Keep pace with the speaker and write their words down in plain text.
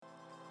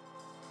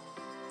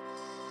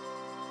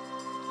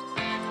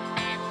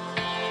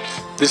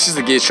This is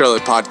the Gate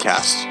Charlotte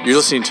podcast. You're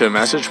listening to a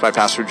message by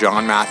Pastor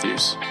John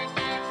Matthews.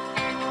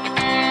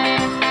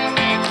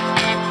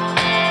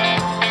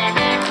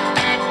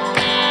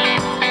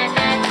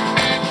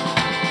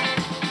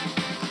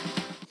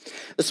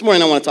 This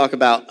morning I want to talk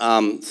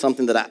about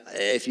something that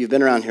if you've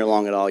been around here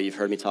long at all, you've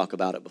heard me talk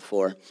about it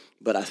before,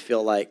 but I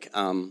feel like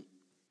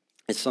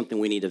it's something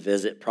we need to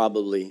visit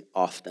probably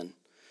often.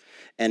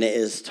 And it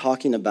is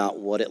talking about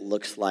what it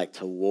looks like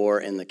to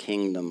war in the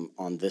kingdom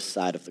on this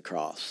side of the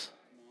cross.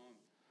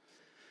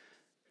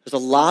 There's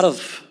a lot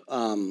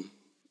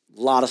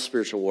of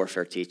spiritual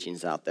warfare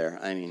teachings out there.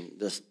 I mean,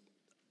 just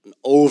an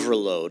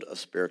overload of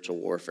spiritual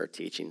warfare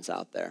teachings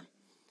out there.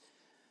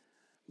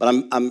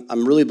 But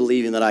I'm really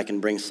believing that I can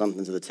bring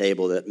something to the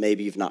table that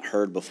maybe you've not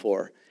heard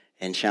before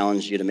and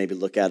challenge you to maybe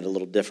look at it a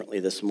little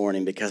differently this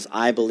morning, because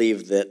I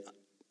believe that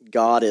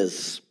God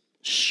is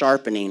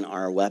sharpening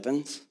our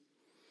weapons.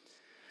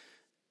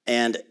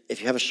 And if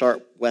you have a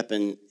sharp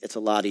weapon, it's a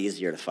lot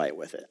easier to fight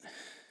with it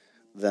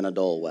than a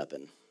dull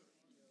weapon.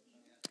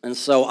 And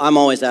so I'm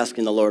always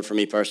asking the Lord, for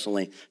me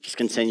personally, just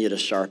continue to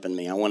sharpen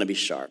me. I want to be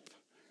sharp.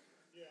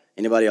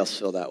 Anybody else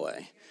feel that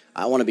way?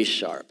 I want to be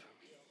sharp.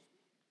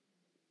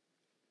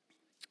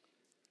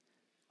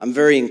 I'm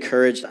very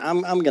encouraged.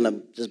 I'm going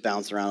to just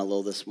bounce around a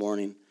little this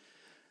morning.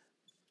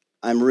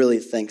 I'm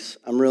really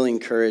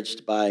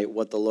encouraged by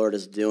what the Lord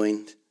is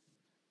doing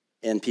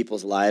in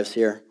people's lives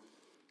here.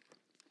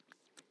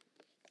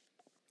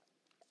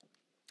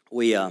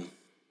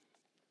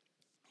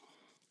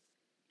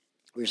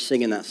 We were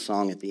singing that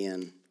song at the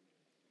end.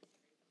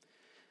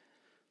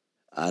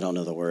 I don't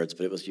know the words,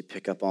 but it was, you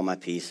pick up all my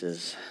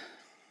pieces.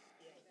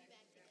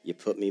 You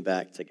put me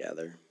back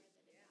together.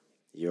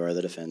 You are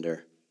the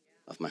defender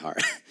of my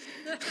heart.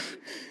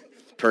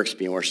 Perks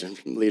being worship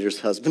from leader's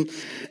husband.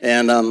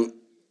 And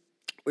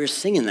we were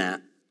singing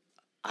that.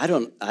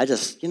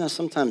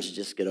 Sometimes you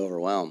just get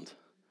overwhelmed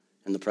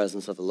in the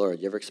presence of the Lord.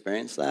 You ever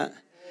experienced that?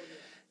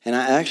 And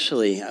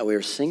we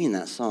were singing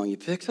that song. You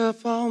picked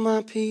up all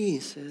my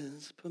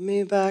pieces, put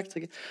me back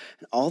together.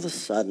 And all of a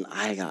sudden,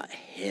 I got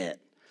hit.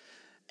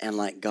 And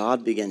like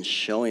God began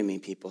showing me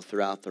people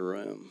throughout the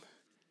room.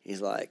 He's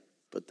like,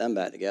 put them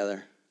back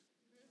together.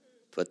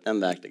 Put them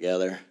back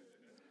together.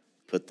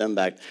 Put them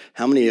back.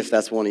 How many, if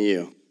that's one of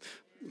you?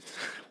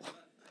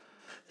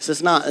 This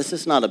is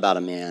not about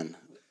a man.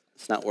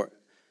 It's not work.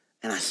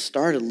 And I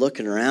started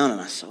looking around and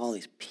I saw all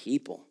these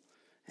people.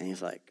 And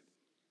he's like,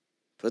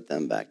 put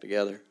them back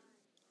together.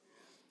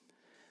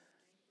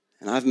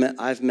 And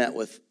I've met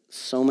with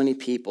so many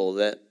people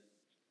that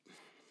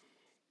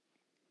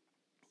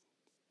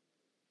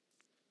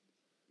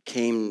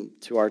came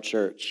to our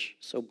church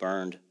so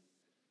burned.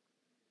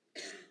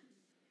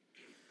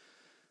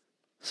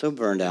 So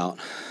burned out.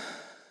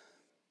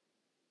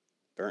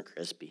 Burnt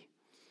crispy.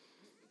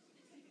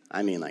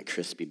 I mean like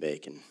crispy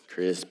bacon.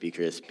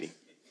 Crispy.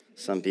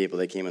 Some people,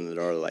 they came in the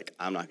door like,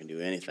 I'm not going to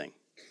do anything.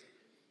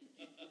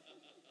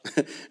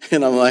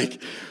 And I'm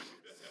like,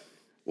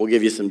 we'll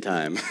give you some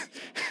time.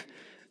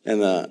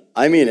 And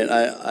I mean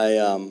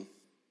it.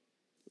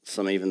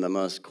 Some even the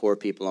most core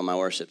people on my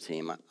worship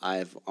team,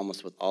 I've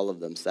almost with all of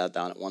them sat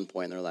down at one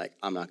point and they're like,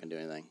 I'm not going to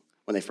do anything.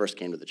 When they first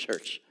came to the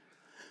church.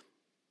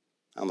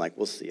 I'm like,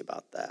 we'll see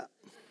about that.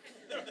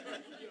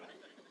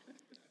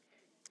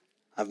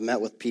 I've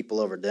met with people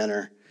over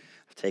dinner.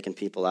 I've taken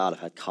people out. I've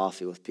had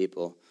coffee with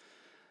people.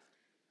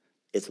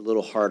 It's a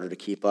little harder to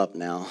keep up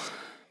now.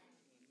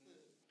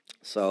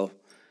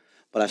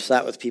 But I've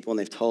sat with people and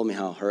they've told me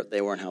how hurt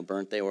they were and how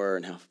burnt they were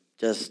and how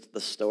just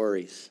the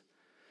stories.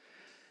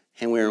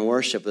 And we were in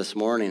worship this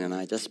morning and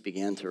I just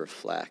began to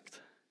reflect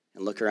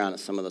and look around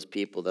at some of those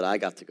people that I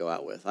got to go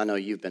out with. I know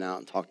you've been out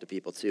and talked to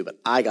people too, but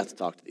I got to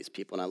talk to these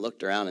people and I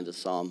looked around and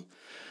just saw them.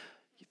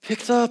 You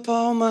picked up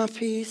all my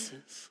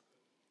pieces.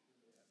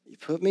 You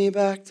put me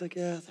back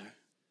together.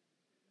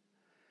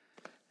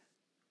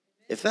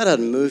 If that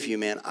doesn't move you,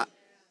 man,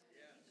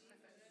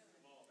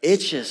 it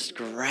just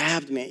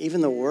grabbed me. Even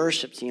the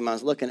worship team, I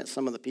was looking at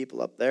some of the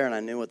people up there and I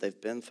knew what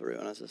they've been through.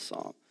 And I just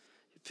saw them.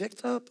 You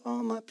picked up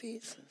all my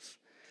pieces.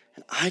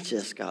 And I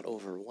just got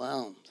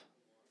overwhelmed.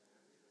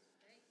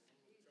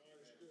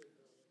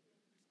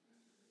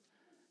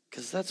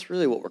 Because that's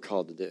really what we're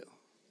called to do.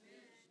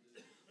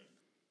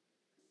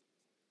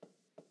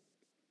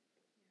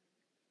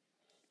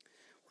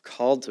 We're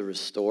called to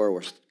restore.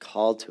 We're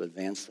called to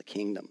advance the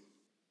kingdom.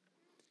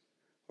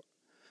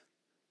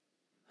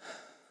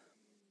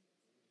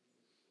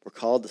 We're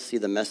called to see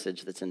the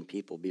message that's in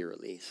people be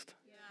released.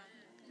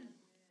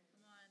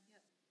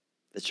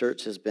 The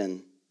church has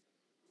been,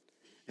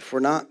 if we're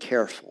not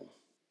careful,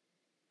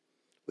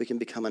 we can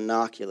become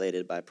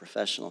inoculated by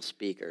professional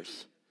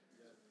speakers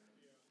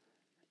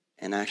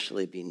and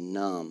actually be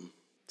numb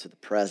to the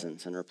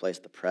presence and replace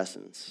the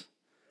presence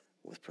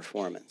with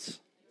performance.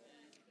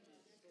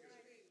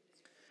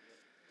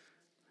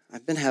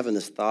 I've been having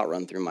this thought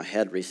run through my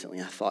head recently.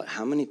 I thought,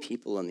 how many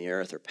people on the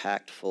earth are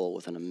packed full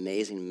with an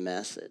amazing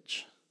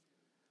message,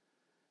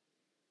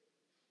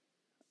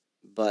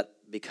 but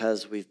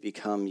because we've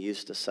become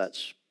used to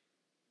such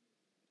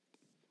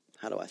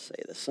how do I say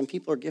this? Some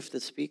people are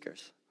gifted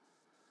speakers.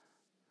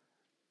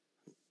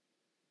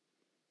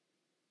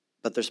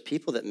 But there's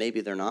people that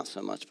maybe they're not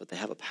so much, but they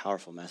have a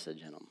powerful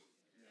message in them.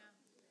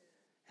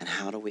 And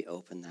how do we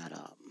open that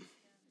up?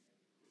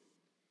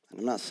 And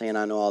I'm not saying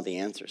I know all the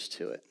answers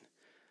to it.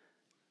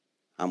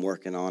 I'm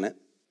working on it.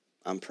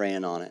 I'm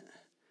praying on it.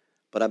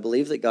 But I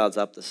believe that God's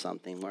up to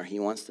something where he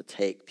wants to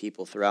take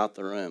people throughout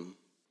the room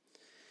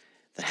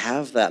that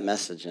have that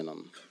message in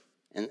them.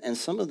 And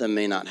some of them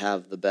may not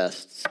have the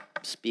best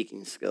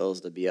speaking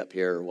skills to be up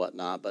here or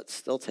whatnot, but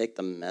still take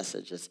the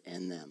message that's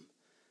in them.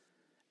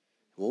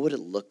 What would it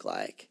look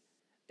like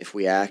if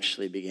we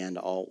actually began to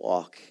all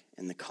walk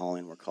in the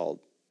calling we're called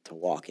to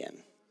walk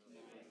in?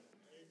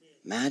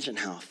 Imagine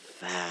how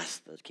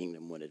fast the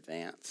kingdom would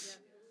advance.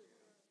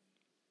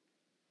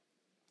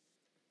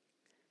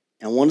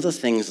 And one of the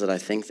things that I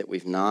think that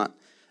we've not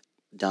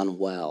done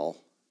well,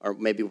 or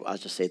maybe I'll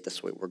just say it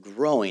this way, we're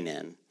growing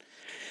in,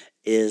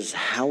 is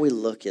how we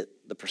look at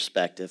the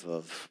perspective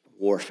of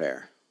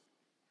warfare.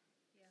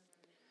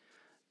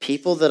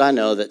 People that I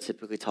know that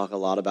typically talk a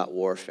lot about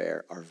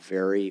warfare are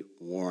very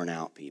worn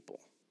out people.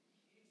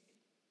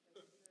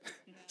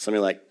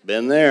 Somebody like,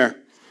 been there,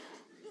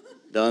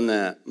 done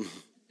that.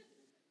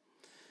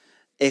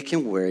 It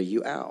can wear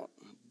you out.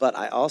 But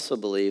I also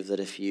believe that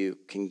if you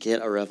can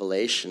get a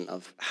revelation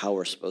of how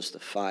we're supposed to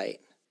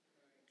fight,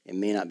 it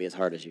may not be as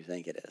hard as you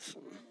think it is.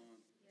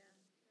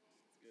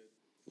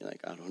 You're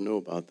like, I don't know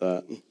about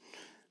that.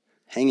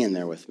 Hang in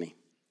there with me.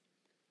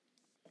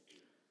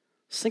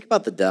 Just think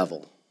about the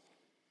devil.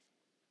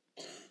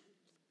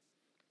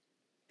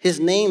 His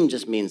name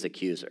just means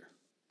accuser.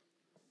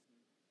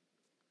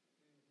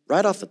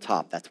 Right off the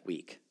top, that's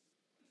weak.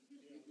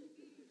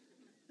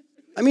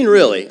 I mean,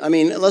 really. I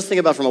mean, let's think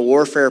about from a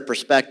warfare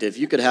perspective.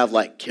 You could have,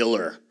 like,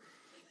 killer.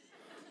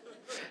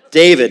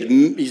 David,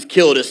 he's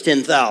killed his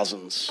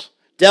 10,000s.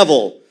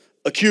 Devil,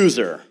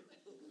 accuser.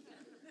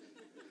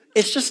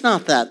 It's just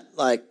not that,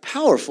 like,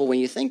 powerful when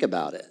you think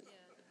about it.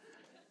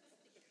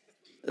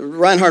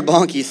 Reinhard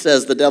Bonnke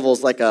says the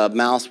devil's like a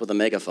mouse with a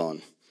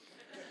megaphone.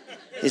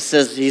 He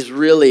says he's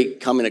really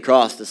coming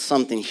across as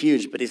something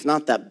huge, but he's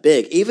not that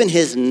big. Even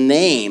his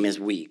name is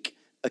weak.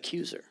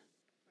 Accuser.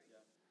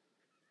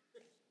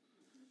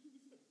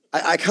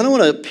 I kind of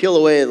want to peel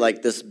away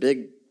like this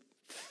big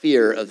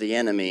fear of the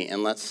enemy,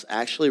 and let's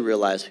actually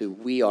realize who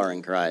we are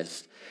in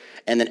Christ.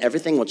 And then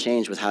everything will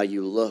change with how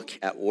you look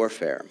at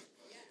warfare.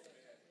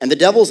 And the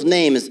devil's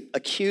name is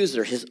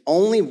accuser. His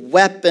only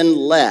weapon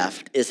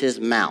left is his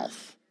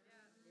mouth.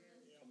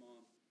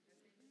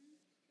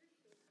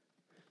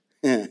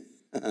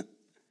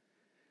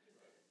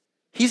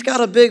 He's got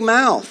a big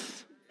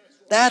mouth.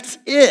 That's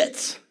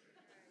it.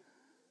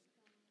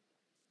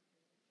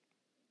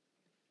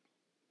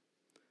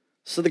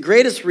 So the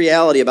greatest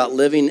reality about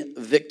living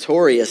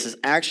victorious is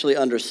actually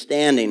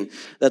understanding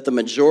that the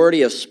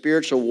majority of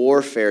spiritual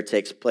warfare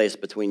takes place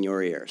between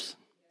your ears.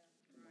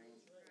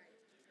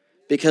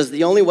 Because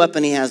the only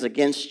weapon he has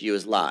against you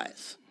is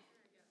lies.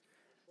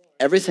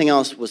 Everything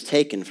else was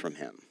taken from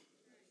him.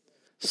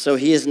 So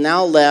he is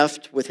now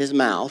left with his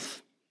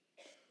mouth.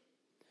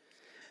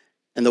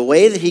 And the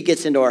way that he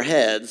gets into our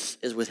heads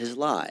is with his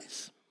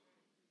lies.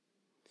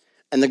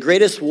 And the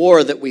greatest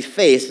war that we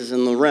face is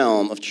in the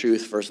realm of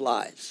truth versus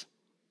lies.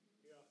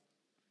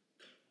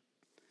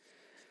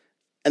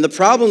 And the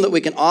problem that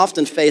we can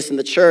often face in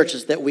the church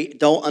is that we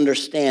don't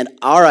understand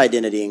our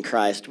identity in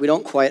Christ. We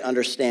don't quite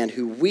understand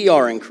who we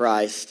are in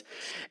Christ.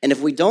 And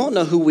if we don't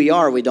know who we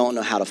are, we don't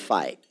know how to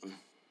fight.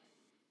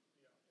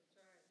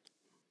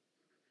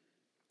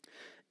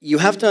 You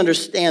have to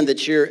understand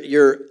that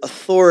your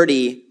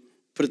authority,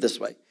 put it this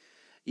way,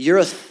 your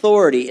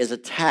authority is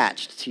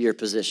attached to your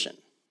position.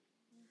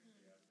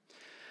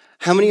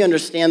 How many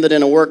understand that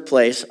in a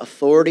workplace,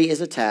 authority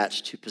is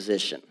attached to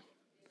position?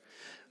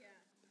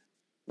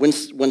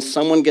 When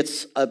someone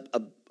gets a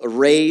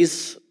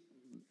raise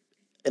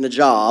in a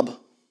job,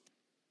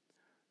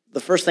 the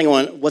first thing I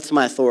want, what's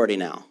my authority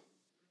now?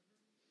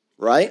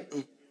 Right?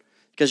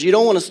 Because you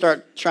don't want to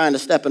start trying to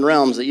step in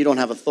realms that you don't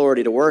have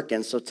authority to work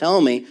in. So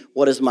tell me,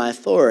 what is my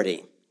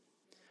authority?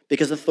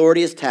 Because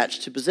authority is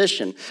attached to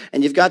position.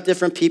 And you've got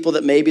different people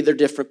that maybe they're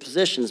different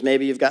positions.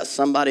 Maybe you've got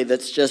somebody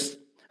that's just,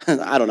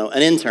 I don't know,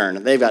 an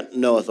intern. They've got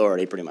no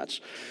authority pretty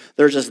much.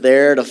 They're just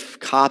there to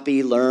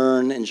copy,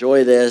 learn,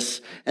 enjoy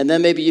this. And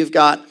then maybe you've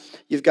got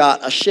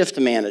a shift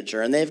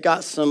manager, and they've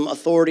got some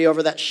authority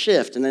over that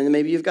shift. And then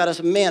maybe you've got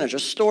a manager,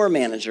 store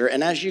manager.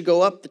 And as you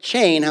go up the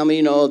chain, how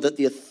many know that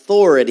the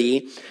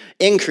authority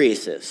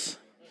increases?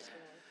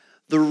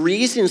 The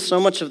reason so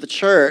much of the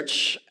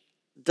church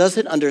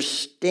doesn't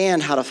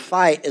understand how to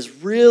fight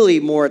is really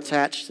more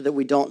attached to that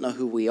we don't know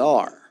who we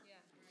are.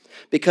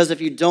 Because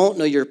if you don't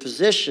know your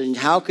position,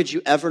 how could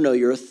you ever know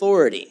your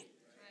authority?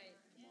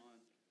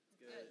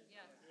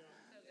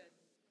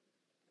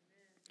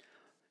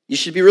 You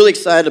should be really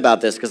excited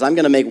about this because I'm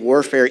going to make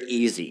warfare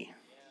easy.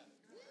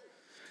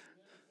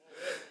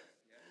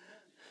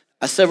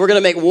 I said we're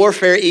going to make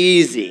warfare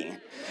easy.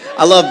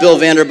 I love Bill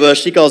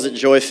Vanderbush. He calls it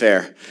joy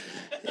fair.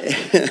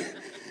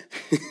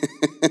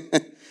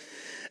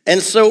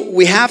 And so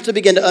we have to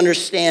begin to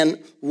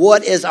understand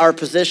what is our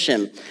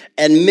position.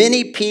 And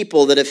many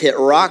people that have hit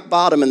rock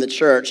bottom in the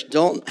church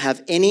don't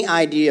have any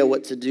idea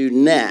what to do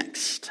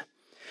next.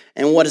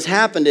 And what has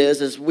happened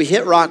is we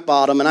hit rock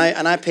bottom, and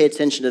I pay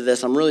attention to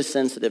this. I'm really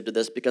sensitive to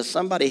this because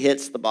somebody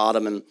hits the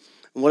bottom, and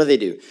what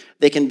do?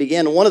 They can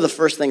begin, one of the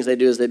first things they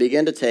do is they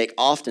begin to take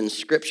often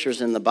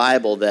scriptures in the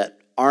Bible that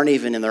aren't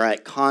even in the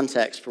right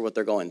context for what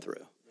they're going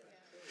through.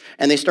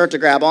 And they start to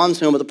grab onto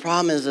them, but the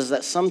problem is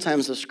that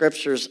sometimes the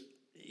scriptures,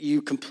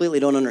 you completely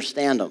don't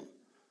understand them.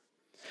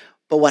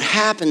 But what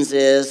happens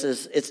is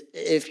it's,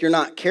 if you're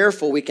not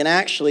careful, we can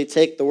actually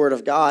take the Word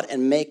of God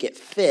and make it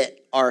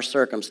fit our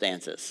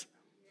circumstances.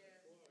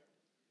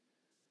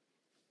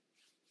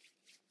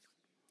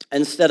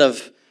 Instead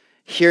of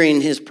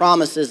hearing His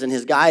promises and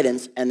His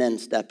guidance and then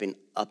stepping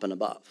up and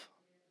above.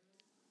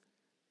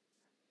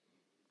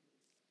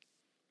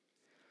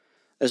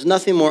 There's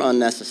nothing more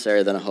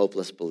unnecessary than a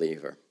hopeless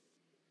believer.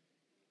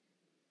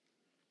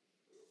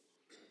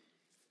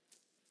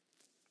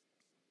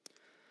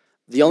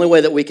 The only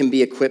way that we can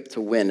be equipped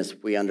to win is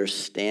if we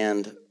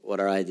understand what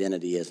our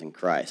identity is in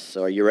Christ.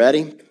 So are you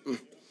ready?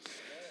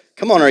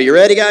 Come on, are you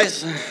ready,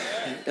 guys?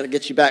 Got to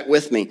get you back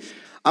with me.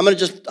 I'm going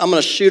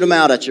to shoot them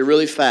out at you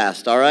really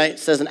fast, all right? It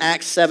says in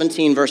Acts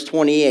 17, verse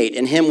 28,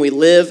 in Him we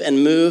live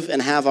and move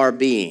and have our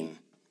being.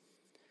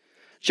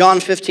 John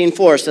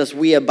 15:4 says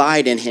we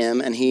abide in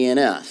Him and He in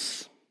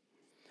us.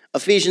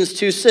 Ephesians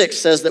 2:6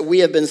 says that we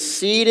have been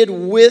seated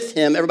with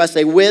Him, everybody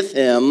say with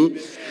Him,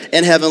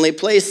 in heavenly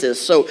places.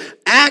 So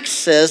Acts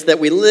says that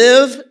we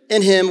live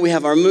in Him,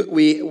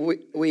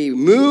 we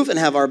move and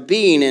have our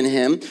being in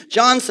Him.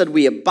 John said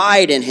we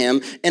abide in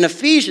Him. And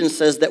Ephesians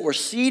says that we're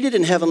seated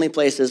in heavenly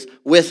places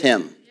with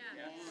Him.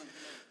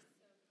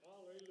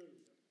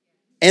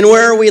 And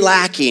where are we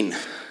lacking?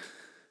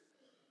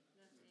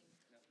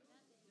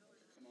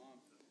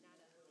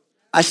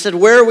 I said,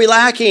 where are we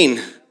lacking?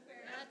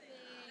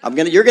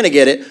 You're gonna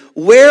get it.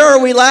 Where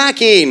are we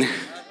lacking?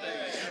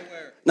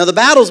 Now the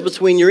battle's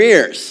between your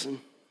ears.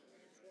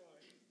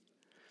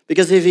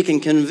 Because if He can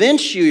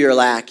convince you you're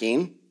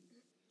lacking,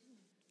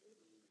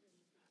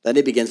 then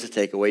He begins to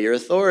take away your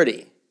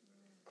authority.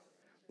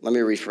 Let me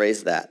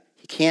rephrase that.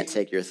 He can't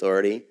take your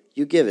authority.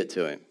 You give it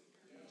to Him.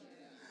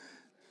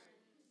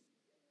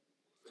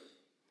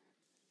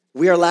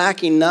 We are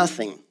lacking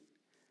nothing.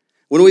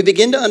 When we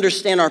begin to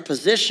understand our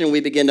position,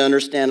 we begin to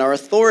understand our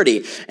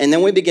authority. And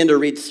then we begin to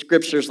read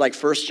scriptures like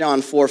 1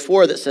 John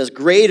 4:4 that says,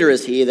 greater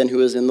is He than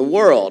who is in the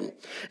world.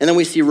 And then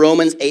we see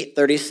Romans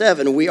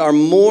 8:37, we are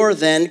more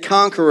than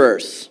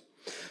conquerors.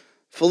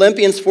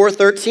 Philippians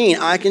 4:13,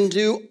 I can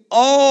do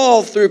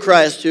all through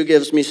Christ who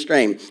gives me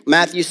strength.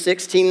 Matthew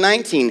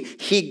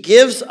 16:19, He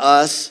gives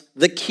us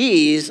the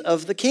keys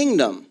of the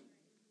kingdom.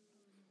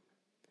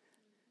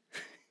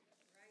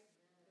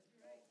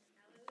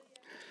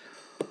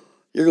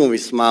 You're going to be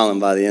smiling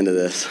by the end of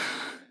this.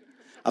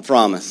 I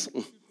promise.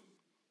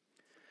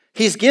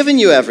 He's given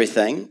you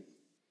everything.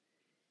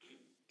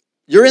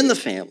 You're in the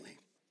family.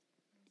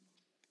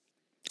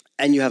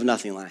 And you have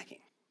nothing lacking.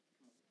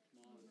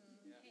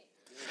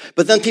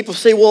 But then people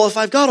say, well, if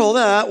I've got all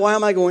that, why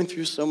am I going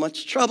through so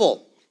much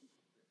trouble?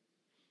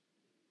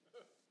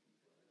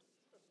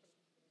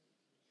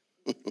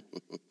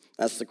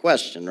 That's the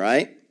question,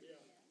 right?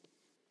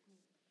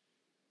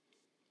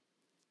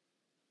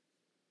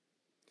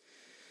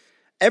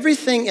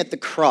 Everything at the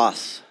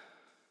cross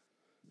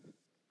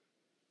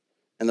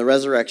and the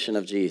resurrection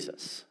of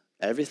Jesus,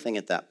 everything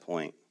at that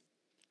point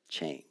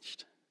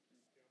changed.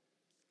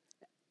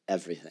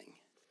 Everything.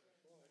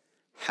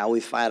 How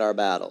we fight our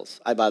battles.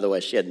 By the way,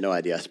 she had no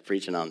idea I was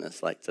preaching on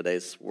this. Like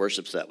today's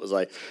worship set was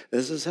like,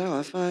 this is how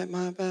I fight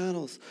my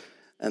battles.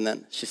 And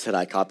then she said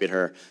I copied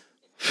her.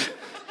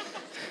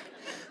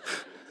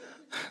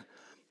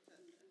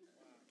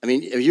 I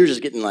mean, you're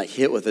just getting like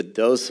hit with a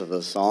dose of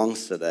those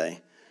songs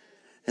today.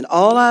 And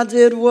all I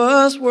did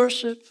was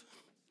worship.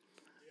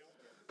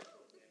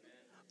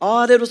 All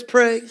I did was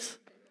praise.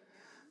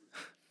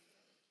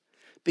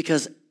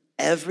 Because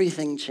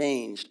everything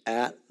changed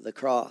at the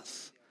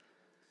cross.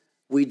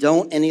 We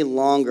don't any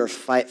longer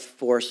fight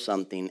for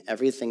something.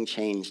 Everything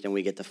changed and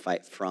we get to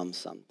fight from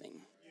something.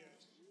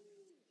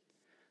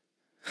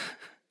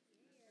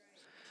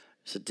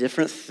 It's a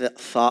different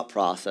thought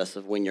process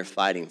of when you're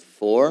fighting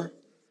for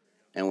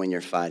and when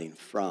you're fighting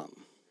from.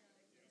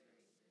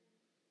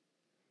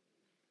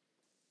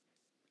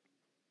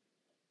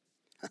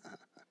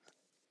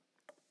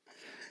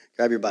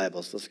 Grab your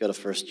Bibles. Let's go to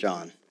 1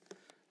 John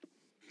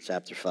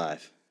chapter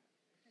 5.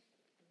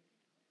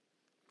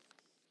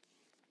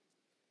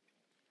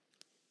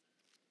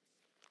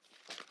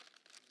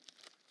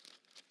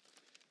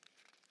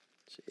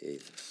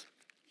 Jesus.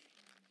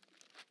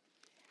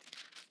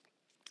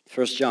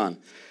 1 John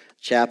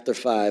chapter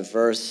 5,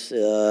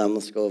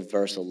 let's go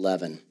verse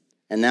 11.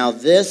 And now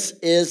this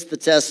is the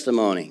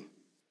testimony.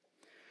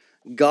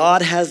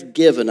 God has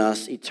given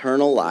us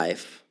eternal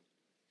life,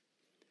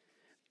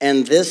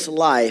 and this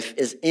life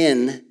is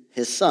in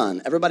His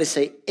Son. Everybody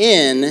say,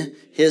 in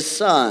His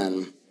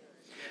Son.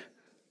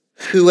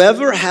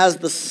 Whoever has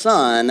the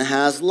Son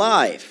has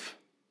life.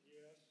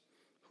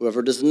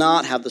 Whoever does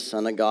not have the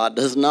Son of God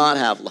does not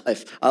have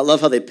life. I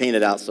love how they paint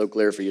it out so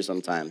clear for you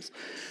sometimes.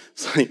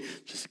 It's like,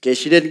 just in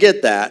case you didn't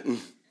get that,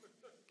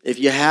 if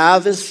you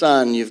have his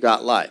Son, you've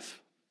got life.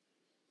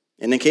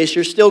 And in case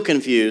you're still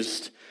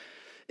confused,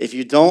 if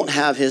you don't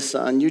have his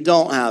Son, you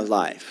don't have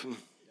life.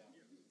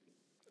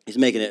 He's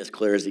making it as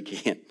clear as he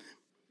can.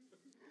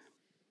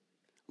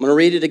 I'm going to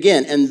read it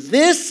again. And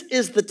this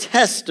is the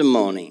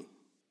testimony.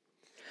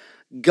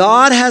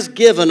 God has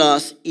given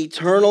us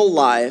eternal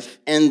life,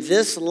 and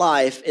this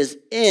life is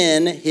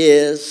in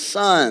his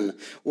Son.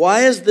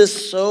 Why is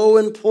this so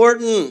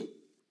important?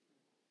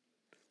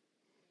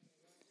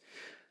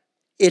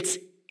 It's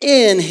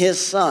in his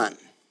Son.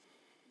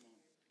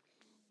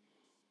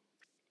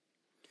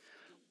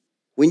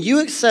 When you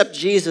accept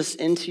Jesus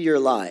into your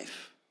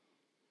life,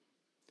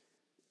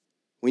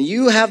 when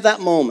you have that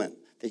moment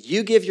that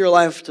you give your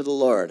life to the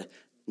Lord,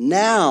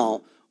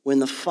 now when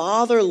the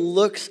Father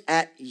looks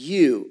at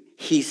you,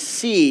 he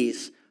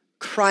sees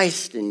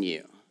Christ in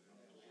you.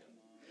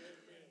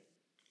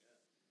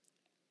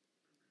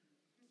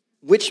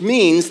 Which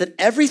means that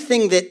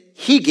everything that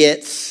he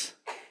gets,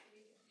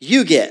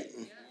 you get.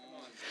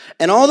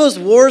 And all those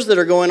wars that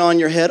are going on in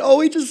your head, oh,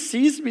 he just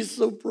sees me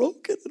so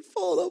broken and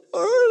falling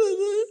apart.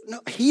 No,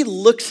 he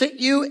looks at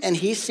you and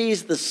he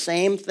sees the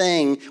same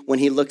thing when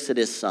he looks at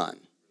his Son.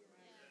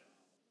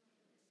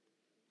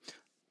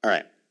 All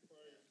right.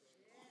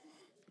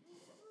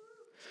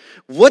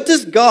 What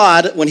does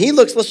God, when he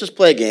looks, let's just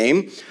play a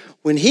game.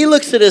 When he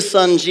looks at his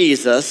Son,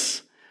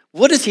 Jesus,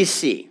 what does he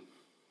see?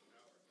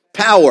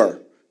 Power.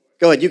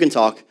 Go ahead, you can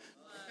talk.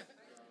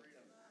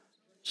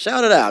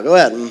 Shout it out, go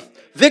ahead.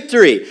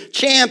 Victory,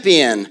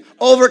 champion,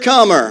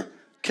 overcomer,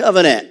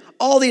 covenant,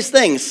 all these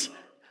things.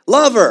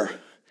 Lover,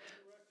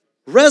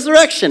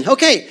 resurrection.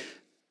 Okay,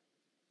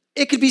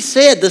 it could be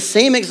said the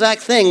same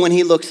exact thing when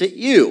he looks at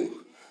you.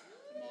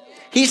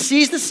 He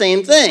sees the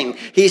same thing.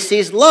 He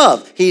sees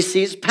love. He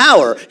sees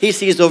power. He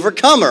sees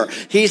overcomer.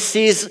 He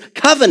sees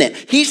covenant.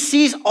 He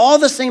sees all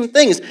the same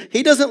things.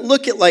 He doesn't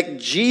look at like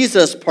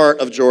Jesus part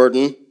of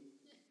Jordan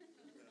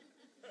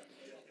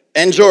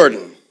and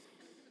Jordan.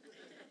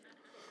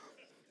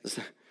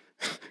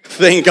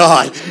 Thank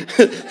God.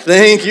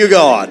 Thank you,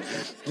 God.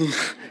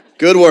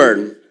 Good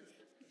word.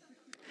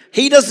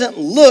 He doesn't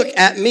look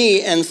at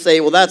me and say,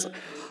 well,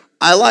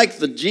 I like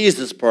the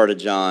Jesus part of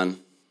John,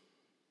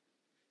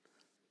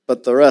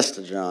 but the rest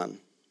of John.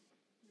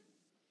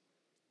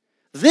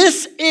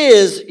 This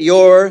is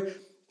your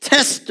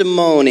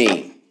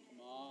testimony.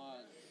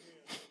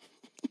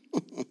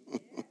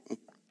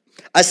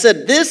 I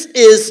said, this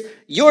is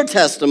your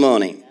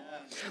testimony.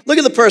 Look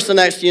at the person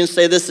next to you and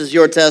say, this is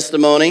your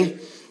testimony.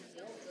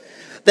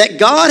 That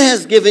God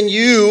has given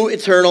you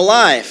eternal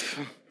life.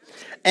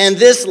 And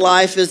this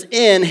life is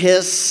in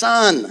his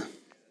Son.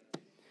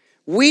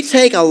 We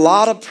take a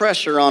lot of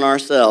pressure on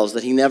ourselves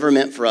that he never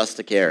meant for us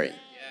to carry.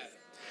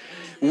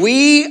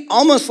 We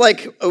almost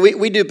like,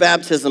 we do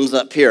baptisms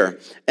up here.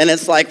 And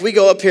it's like we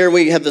go up here,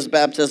 we have this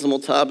baptismal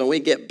tub, and we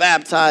get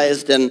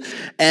baptized, and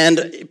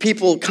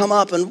people come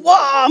up and,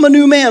 wow, I'm a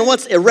new man.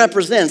 It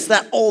represents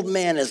that old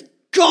man is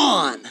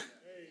gone.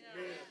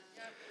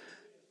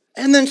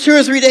 And then 2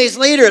 or 3 days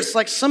later, it's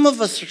like some of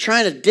us are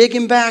trying to dig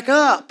him back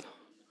up.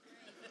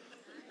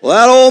 Well,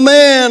 that old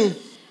man,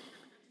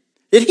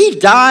 did he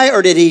die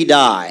or did he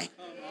die?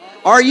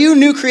 Are you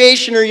new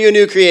creation or are you a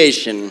new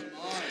creation?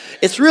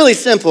 It's really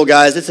simple,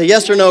 guys. It's a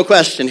yes or no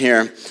question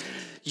here.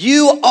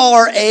 You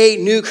are a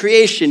new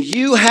creation.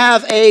 You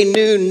have a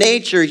new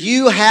nature.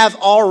 You have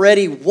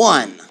already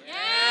won.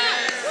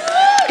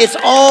 It's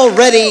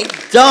already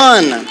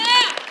done.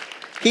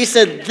 He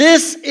said,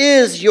 this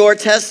is your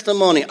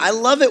testimony. I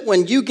love it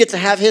when you get to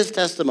have his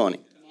testimony.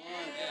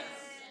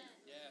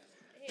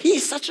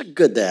 He's such a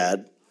good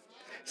dad.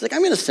 He's like, I'm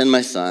going to send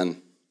my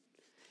son.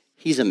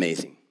 He's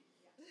amazing.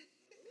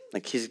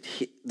 Like,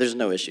 there's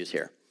no issues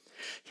here.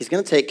 He's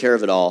going to take care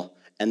of it all,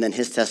 and then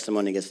his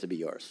testimony gets to be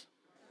yours.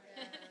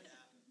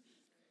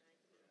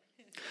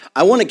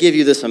 I want to give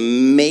you this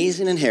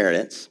amazing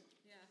inheritance.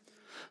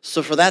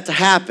 So for that to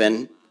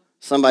happen,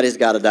 somebody's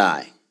got to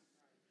die.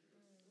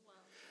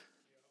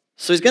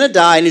 So he's going to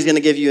die, and he's going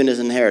to give you his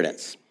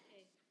inheritance.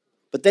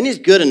 But then he's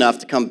good enough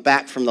to come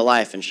back from the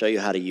life and show you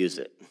how to use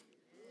it.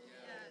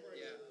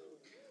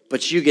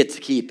 But you get to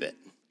keep it.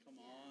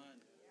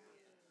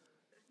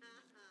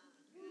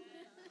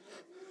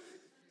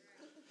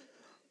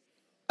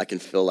 I can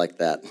feel like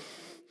that.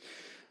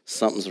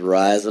 Something's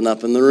rising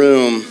up in the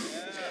room.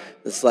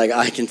 It's like,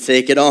 I can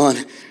take it on.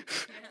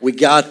 We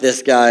got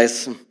this,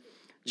 guys.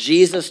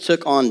 Jesus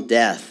took on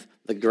death,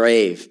 the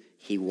grave.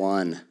 He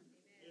won.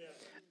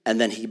 And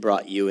then he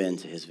brought you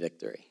into his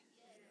victory.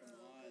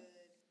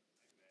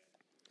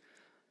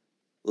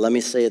 Let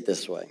me say it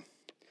this way.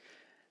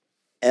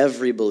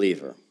 Every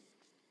believer,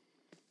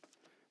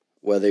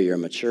 whether you're a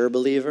mature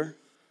believer,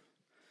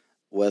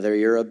 whether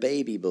you're a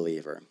baby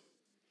believer,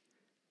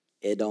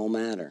 it don't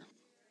matter.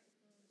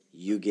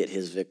 You get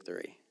his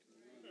victory.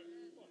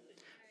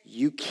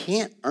 You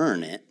can't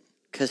earn it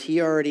because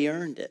he already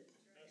earned it.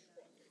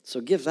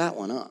 So give that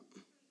one up.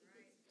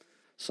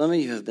 Some of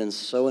you have been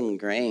so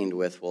ingrained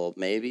with, well,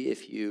 maybe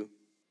if you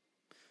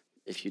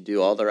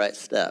do all the right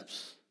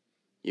steps,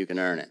 you can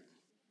earn it.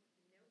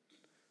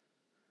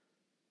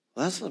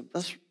 Well,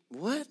 that's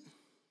what?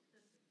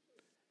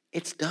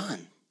 It's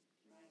done.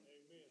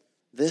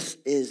 This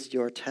is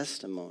your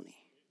testimony.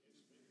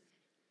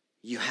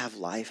 You have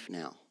life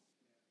now.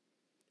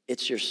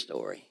 It's your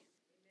story.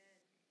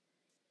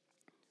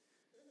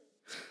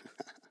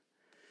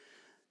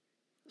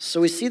 So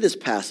we see this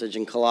passage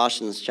in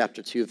Colossians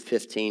chapter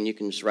 2:15. You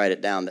can just write it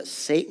down, that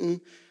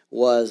Satan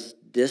was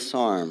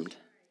disarmed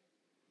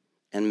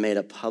and made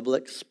a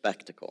public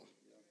spectacle.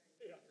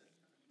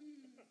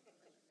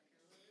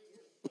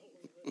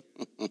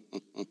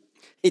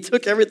 He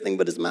took everything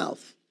but his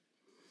mouth.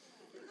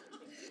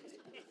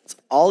 That's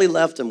all he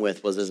left him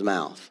with was his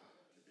mouth.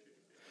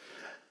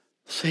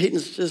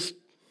 Satan's just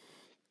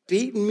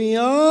beating me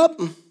up.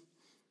 He's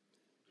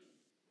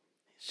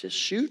just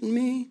shooting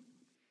me.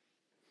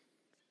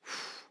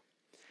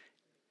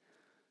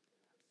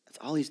 That's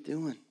all he's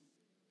doing.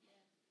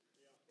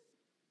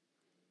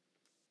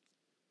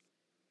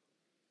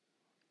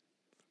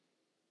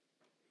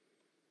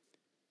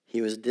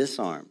 He was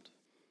disarmed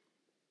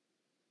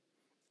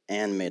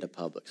and made a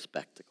public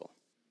spectacle.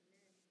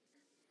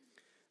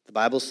 The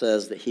Bible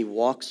says that he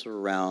walks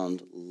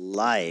around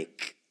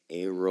like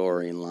a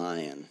roaring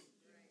lion.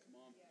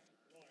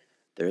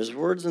 There's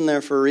words in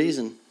there for a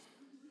reason.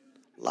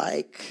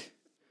 Like.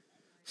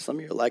 Some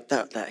of you are like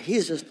that. He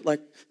is just like,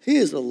 he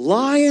is a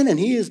lion and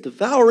he is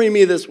devouring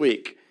me this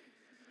week.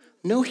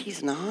 No,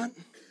 he's not.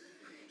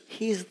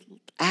 He's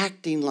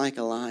acting like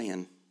a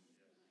lion.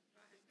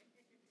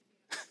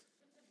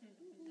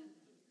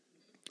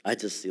 I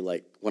just see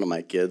like one of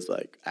my kids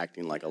like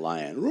acting like a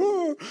lion.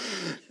 Roar.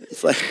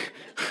 It's like,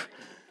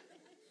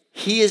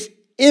 he is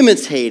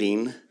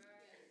imitating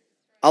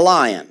a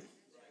lion.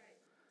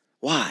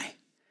 Why?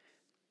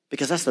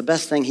 Because that's the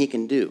best thing he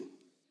can do,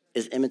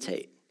 is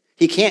imitate.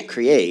 He can't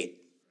create.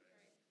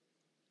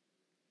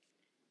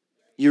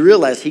 You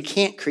realize he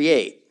can't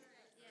create.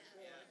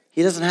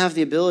 He doesn't have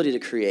the ability to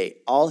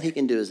create. All he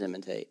can do is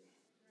imitate.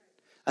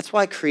 That's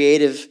why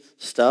creative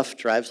stuff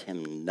drives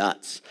him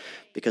nuts.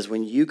 Because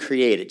when you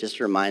create, it just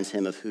reminds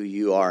him of who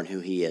you are and who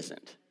he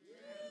isn't.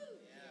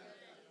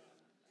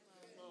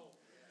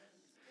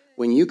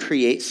 When you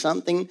create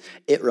something,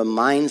 it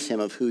reminds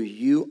him of who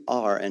you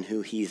are and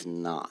who he's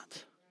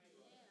not.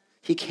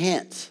 He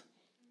can't.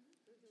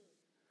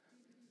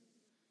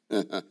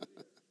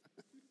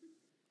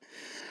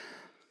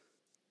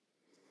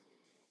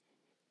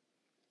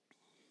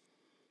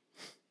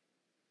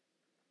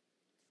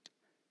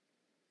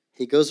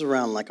 He goes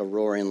around like a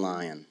roaring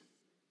lion.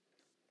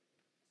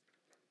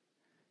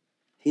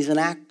 He's an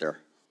actor.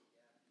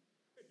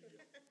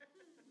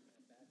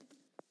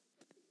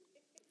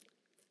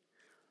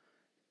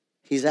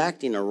 He's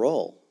acting a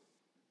role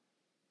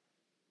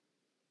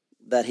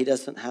that he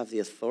doesn't have the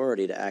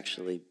authority to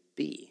actually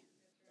be.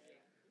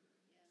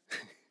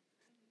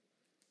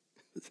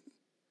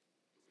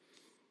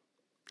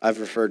 I've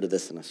referred to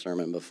this in a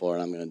sermon before,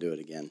 and I'm going to do it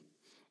again.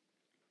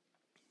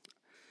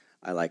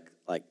 I like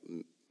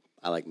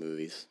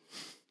movies.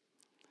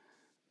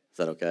 Is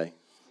that okay?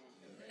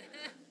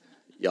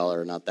 Y'all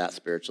are not that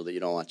spiritual that you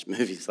don't watch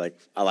movies. Like,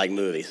 I like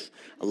movies.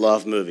 I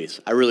love movies.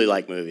 I really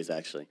like movies,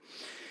 actually.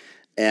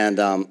 And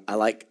I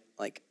like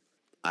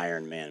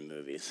Iron Man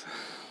movies.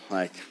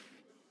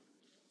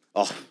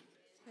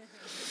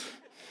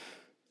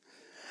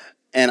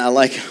 And I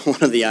like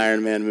one of the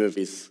Iron Man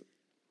movies.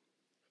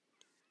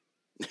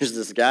 There's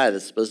this guy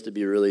that's supposed to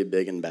be really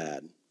big and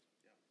bad.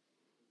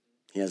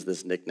 He has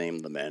this nickname,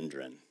 the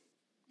Mandarin.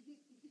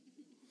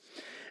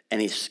 And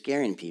he's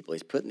scaring people.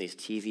 He's putting these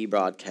TV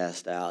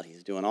broadcasts out.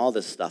 He's doing all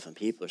this stuff, and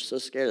people are so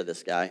scared of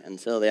this guy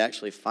until they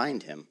actually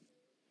find him.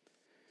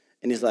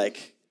 And he's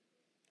like,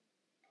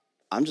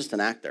 I'm just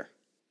an actor.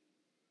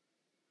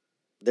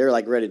 They're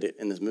like ready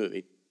to, in this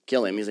movie,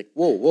 kill him. He's like,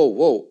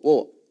 whoa,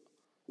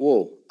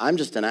 I'm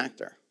just an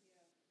actor.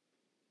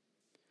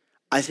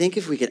 I think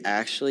if we could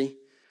actually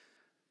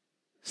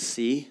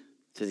see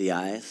through the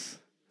eyes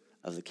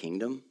of the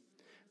kingdom,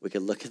 we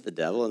could look at the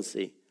devil and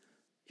see,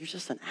 you're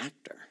just an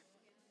actor.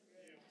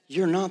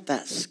 You're not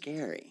that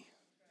scary.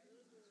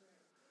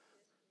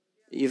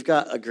 You've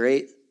got a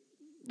great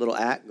little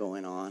act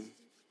going on,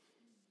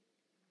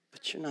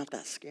 but you're not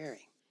that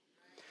scary.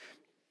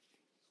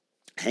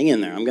 Hang in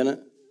there.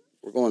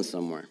 We're going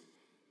somewhere.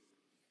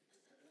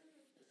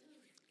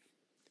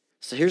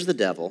 So here's the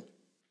devil.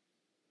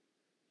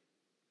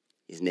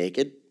 He's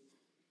naked,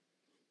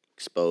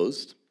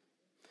 exposed.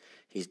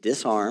 He's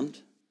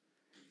disarmed.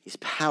 He's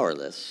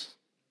powerless.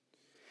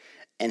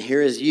 And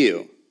here is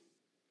you,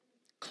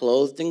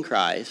 clothed in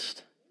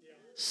Christ,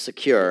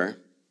 secure,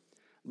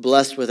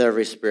 blessed with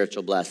every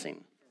spiritual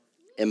blessing,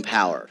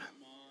 empowered.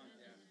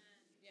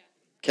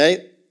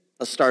 Okay?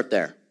 Let's start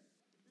there.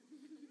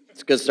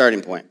 It's a good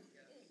starting point.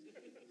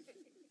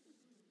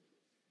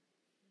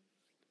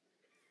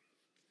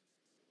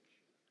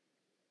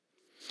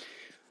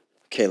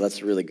 Okay,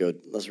 let's really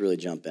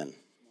jump in.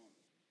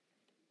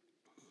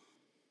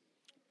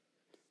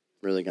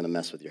 Really going to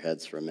mess with your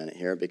heads for a minute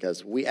here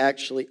because we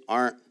actually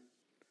aren't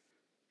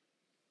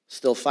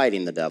still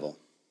fighting the devil.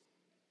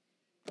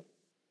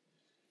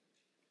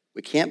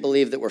 We can't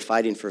believe that we're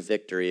fighting for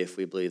victory if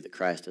we believe that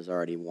Christ has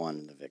already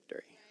won the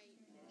victory.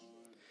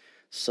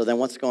 So then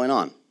what's going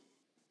on?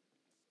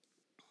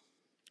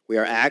 We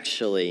are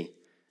actually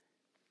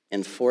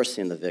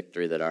enforcing the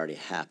victory that already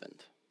happened.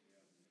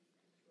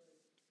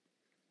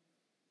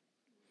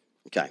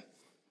 Okay,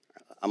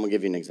 I'm going to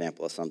give you an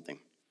example of something.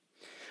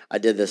 I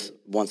did this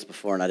once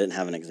before and I didn't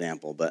have an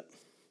example, but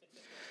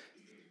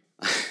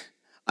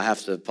I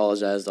have to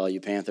apologize to all you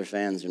Panther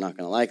fans. You're not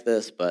going to like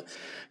this, but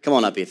come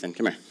on up, Ethan.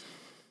 Come here.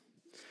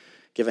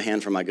 Give a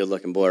hand for my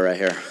good-looking boy right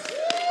here.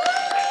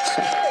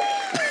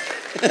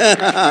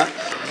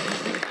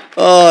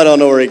 Oh, I don't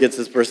know where he gets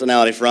his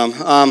personality from.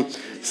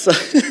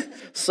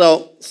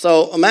 So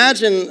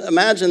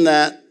imagine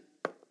that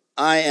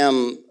I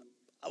am.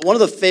 One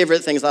of the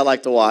favorite things I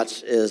like to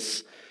watch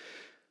is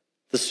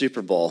the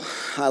Super Bowl.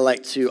 I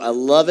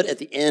love it at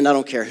the end. I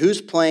don't care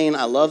who's playing.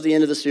 I love the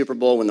end of the Super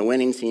Bowl when the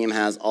winning team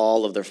has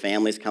all of their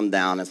families come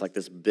down. It's like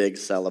this big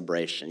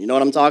celebration. You know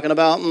what I'm talking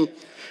about?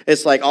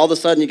 It's like all of a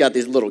sudden you got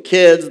these little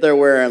kids. They're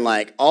wearing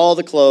like all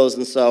the clothes.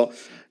 And so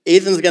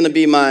Ethan's going to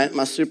be my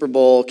Super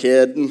Bowl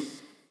kid.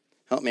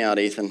 Help me out,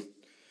 Ethan.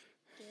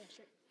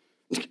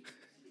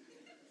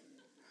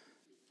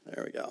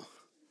 There we go.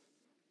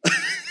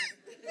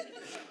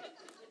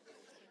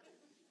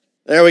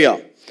 There we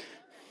go.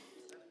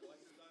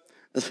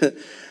 Listen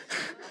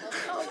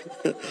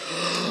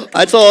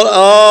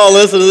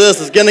to this.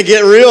 It's going to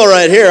get real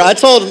right here. I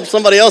told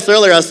somebody else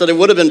earlier, I said it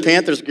would have been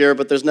Panthers gear,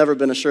 but there's never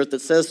been a shirt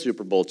that says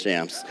Super Bowl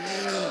champs.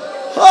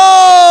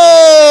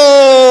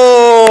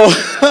 Oh!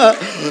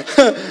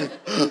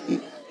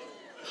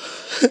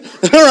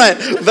 All right,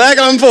 back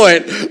on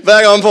point.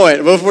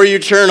 Before you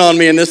turn on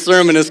me and this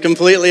sermon is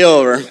completely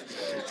over.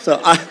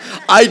 So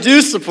I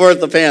do support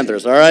the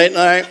Panthers, all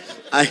right?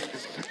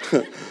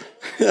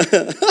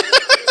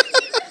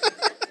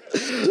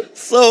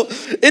 So,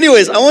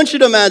 anyways, I want you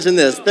to imagine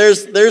this.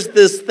 There's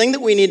this thing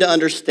that we need to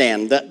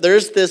understand, that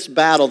there's this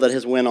battle that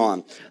has went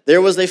on. There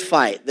was a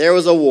fight. There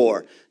was a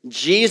war.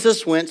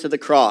 Jesus went to the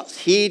cross.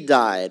 He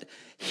died.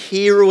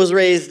 He was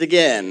raised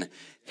again.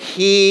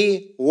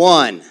 He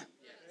won.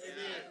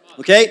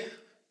 Okay?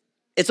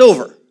 It's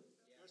over.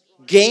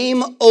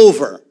 Game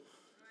over.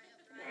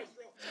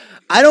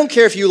 I don't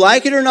care if you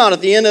like it or not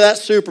at the end of that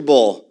Super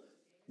Bowl.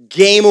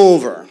 Game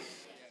over.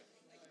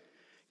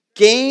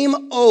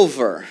 Game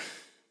over.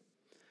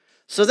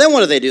 So then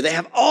what do? They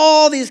have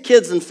all these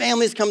kids and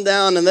families come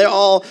down and they're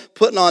all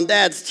putting on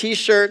dad's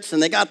t-shirts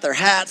and they got their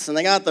hats and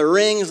they got their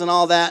rings and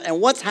all that.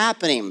 And what's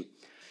happening?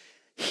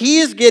 He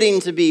is getting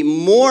to be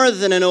more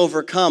than an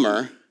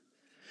overcomer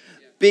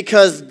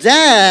because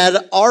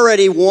dad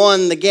already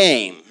won the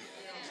game.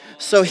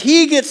 So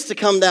he gets to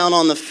come down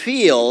on the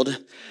field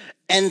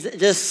and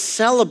just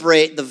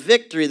celebrate the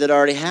victory that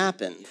already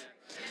happened.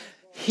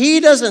 He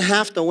doesn't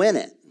have to win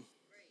it.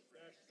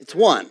 It's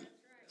won.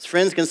 His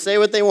friends can say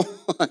what they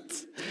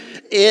want.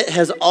 It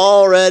has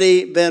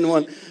already been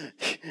won.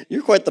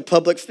 You're quite the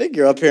public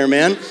figure up here,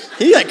 man.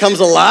 He comes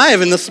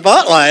alive in the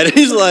spotlight.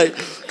 He's like,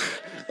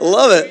 I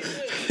love it.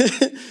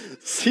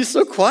 He's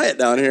so quiet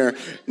down here.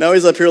 Now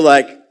he's up here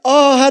like,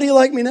 oh, how do you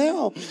like me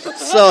now?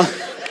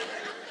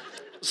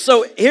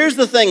 So here's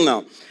the thing,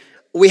 though.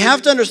 We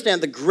have to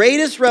understand the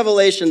greatest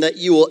revelation that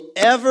you will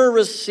ever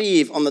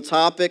receive on the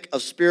topic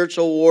of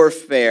spiritual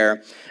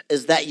warfare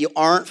is that you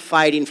aren't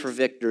fighting for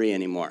victory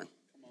anymore.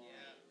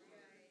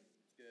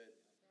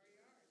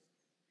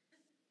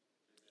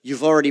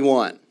 You've already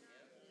won.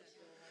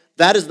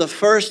 That is the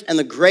first and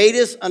the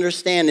greatest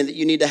understanding that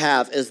you need to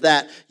have, is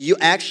that you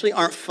actually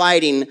aren't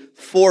fighting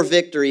for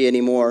victory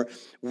anymore.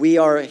 We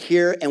are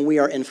here and we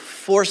are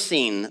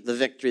enforcing the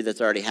victory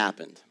that's already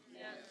happened.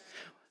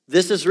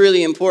 This is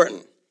really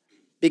important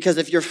because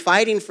if you're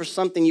fighting for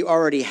something you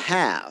already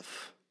have,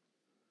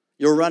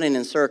 you're running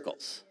in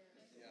circles.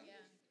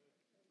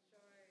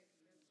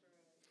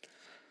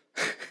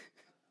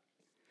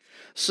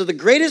 So the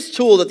greatest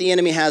tool that the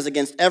enemy has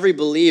against every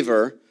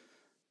believer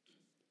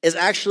is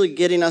actually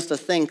getting us to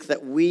think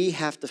that we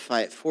have to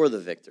fight for the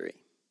victory.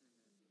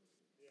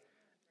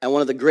 And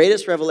one of the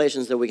greatest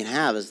revelations that we can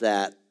have is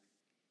that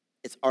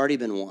it's already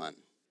been won.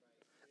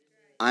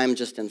 I'm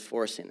just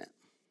enforcing it.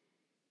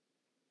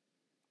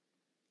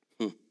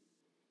 You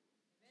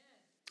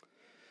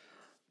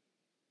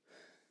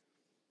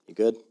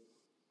good?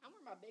 I'm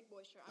wearing my big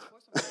boy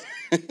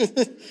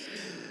shirt.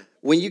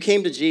 When you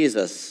came to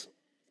Jesus,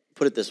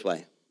 put it this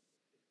way.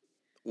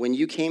 When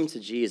you came to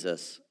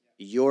Jesus,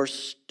 your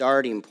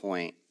starting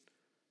point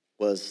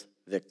was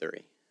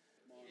victory.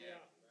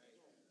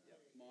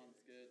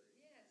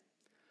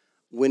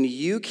 When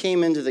you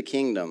came into the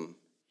kingdom,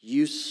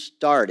 you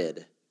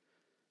started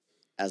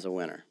as a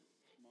winner.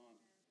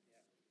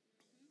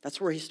 That's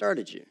where he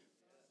started you.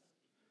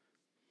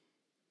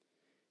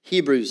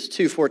 Hebrews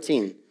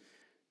 2:14.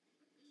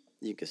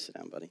 You can sit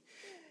down, buddy.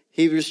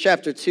 Hebrews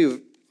chapter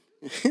 2,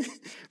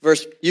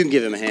 verse, you can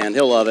give him a hand.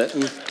 He'll love it.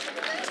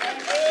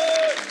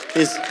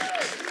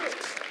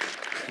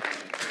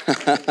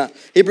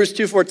 Hebrews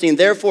 2:14,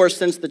 therefore,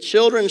 since the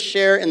children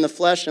share in the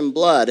flesh and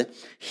blood,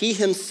 he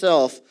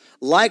himself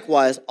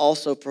likewise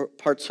also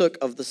partook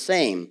of the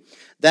same,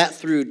 that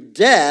through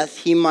death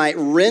he might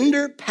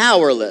render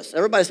powerless.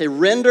 Everybody say,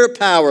 render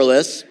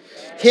powerless.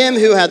 Him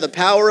who had the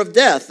power of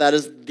death, that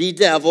is the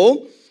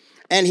devil,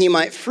 and he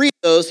might free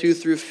those who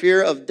through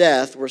fear of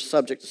death were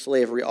subject to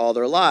slavery all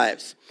their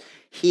lives.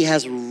 He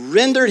has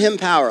rendered him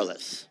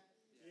powerless.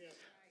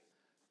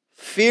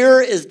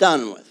 Fear is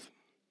done with.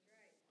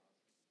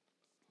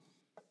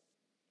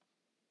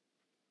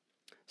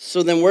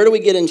 So then where do we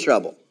get in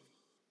trouble?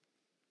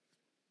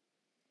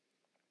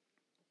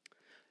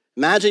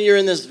 Imagine you're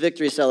in this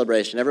victory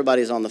celebration.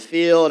 Everybody's on the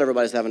field.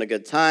 Everybody's having a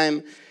good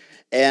time.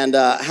 And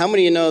how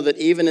many of you know that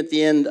even at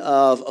the end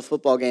of a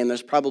football game,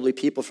 there's probably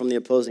people from the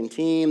opposing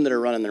team that are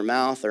running their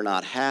mouth. They're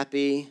not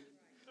happy.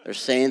 They're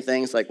saying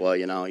things like, well,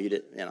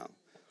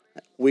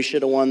 we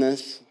should have won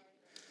this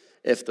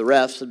if the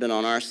refs had been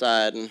on our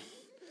side and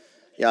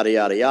yada,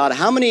 yada, yada.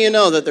 How many of you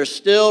know that they're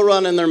still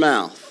running their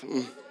mouth?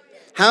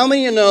 How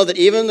many of you know that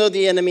even though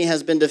the enemy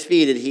has been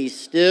defeated, he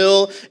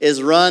still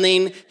is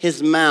running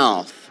his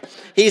mouth?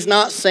 He's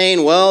not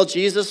saying, well,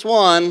 Jesus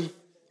won.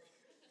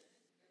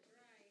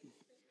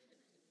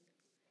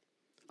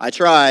 I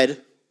tried.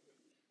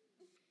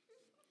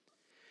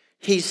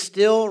 He's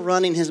still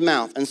running his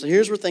mouth. And so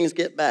here's where things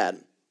get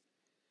bad.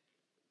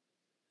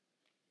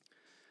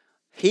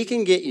 He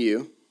can get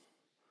you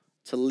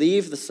to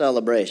leave the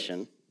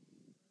celebration,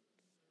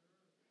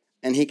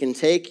 and he can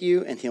take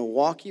you and he'll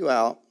walk you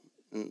out.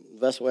 And the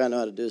best way I know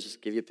how to do is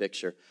just give you a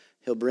picture.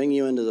 He'll bring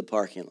you into the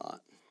parking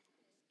lot.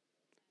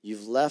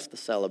 You've left the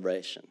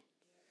celebration,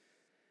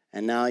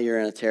 and now you're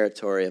in a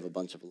territory of a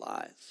bunch of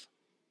lies.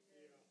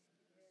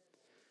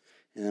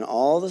 And then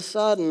all of a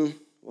sudden,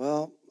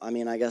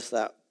 I guess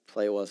that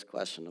play was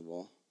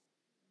questionable.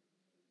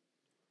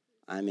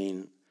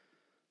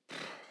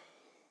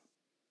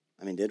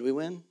 Did we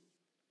win?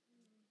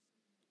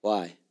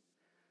 Why?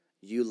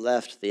 You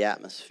left the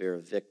atmosphere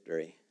of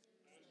victory,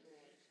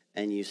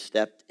 and you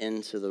stepped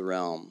into the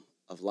realm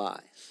of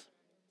lies.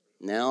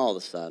 Now all of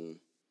a sudden,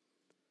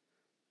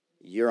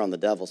 you're on the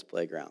devil's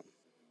playground.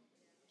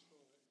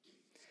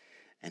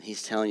 And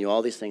he's telling you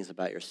all these things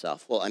about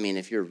yourself. Well,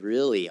 if you're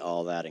really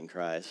all that in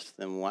Christ,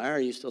 then why are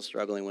you still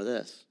struggling with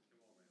this?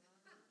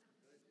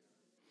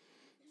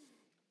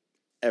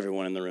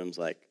 Everyone in the room's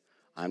like,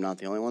 I'm not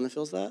the only one that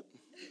feels that.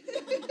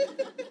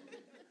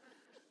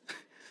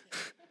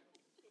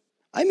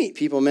 I meet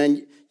people,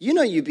 man,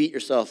 you beat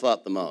yourself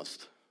up the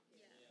most.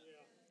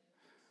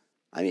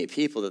 I meet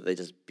people that they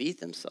just beat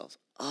themselves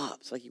up.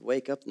 It's like you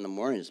wake up in the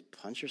morning and just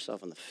punch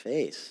yourself in the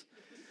face.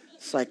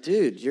 It's like,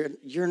 dude,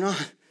 you're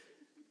not.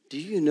 Do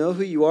you know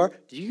who you are?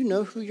 Do you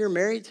know who you're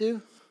married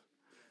to?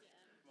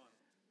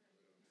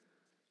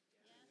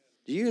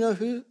 Do you know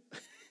who?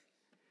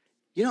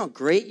 You know how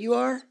great you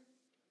are?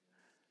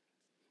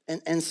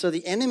 And so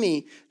the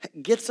enemy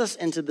gets us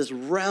into this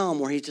realm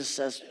where he just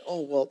says,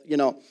 oh, well,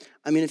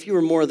 if you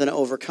were more than an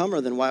overcomer,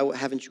 then why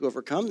haven't you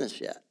overcome this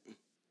yet?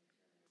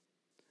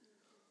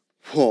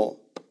 Well,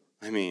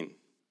 it's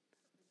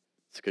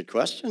a good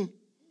question.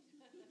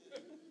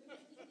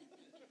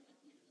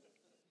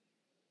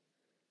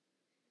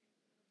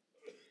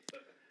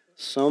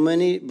 So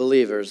many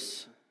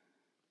believers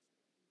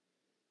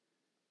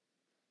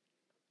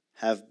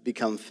have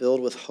become filled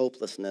with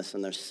hopelessness,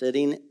 and they're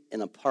sitting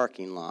in a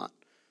parking lot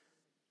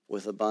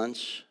with a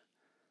bunch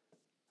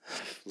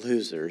of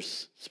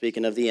losers,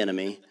 speaking of the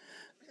enemy,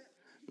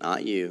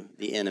 not you,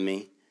 the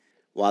enemy,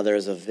 while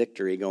there's a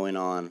victory going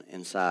on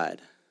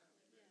inside.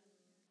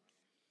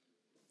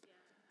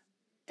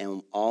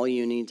 And all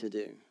you need to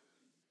do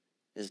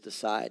is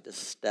decide to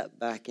step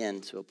back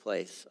into a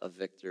place of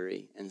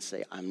victory and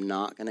say, I'm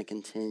not going to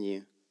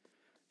continue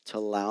to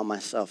allow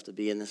myself to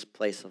be in this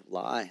place of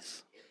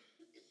lies.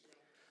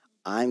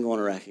 I'm going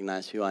to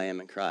recognize who I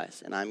am in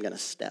Christ, and I'm going to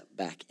step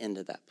back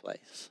into that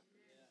place.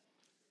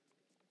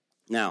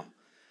 Now,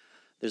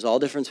 there's all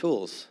different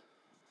tools.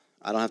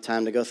 I don't have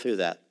time to go through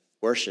that.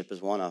 Worship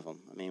is one of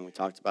them. We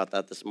talked about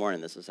that this morning.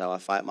 This is how I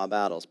fight my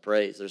battles.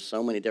 Praise. There's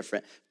so many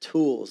different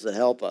tools that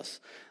help us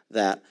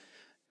that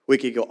we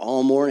could go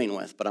all morning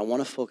with, but I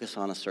want to focus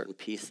on a certain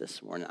piece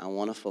this morning. I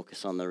want to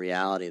focus on the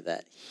reality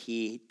that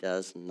he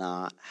does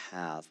not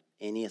have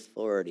any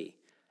authority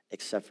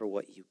except for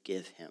what you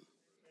give him.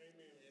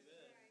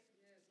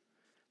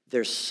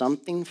 There's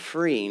something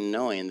freeing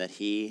knowing that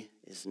he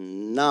is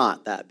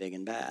not that big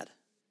and bad.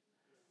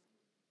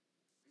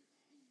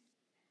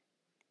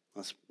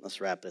 Let's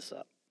wrap this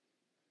up.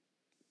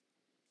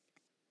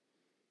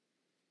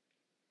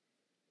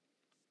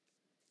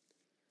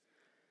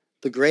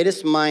 The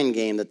greatest mind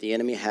game that the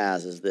enemy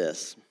has is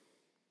this.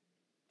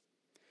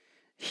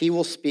 He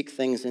will speak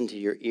things into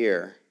your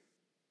ear,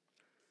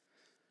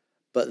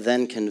 but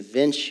then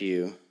convince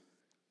you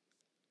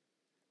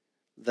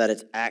that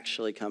it's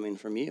actually coming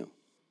from you.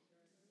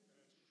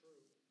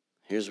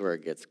 Here's where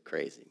it gets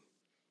crazy.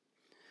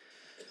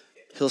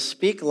 He'll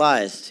speak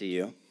lies to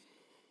you,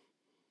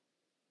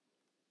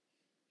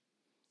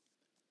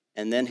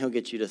 and then he'll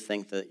get you to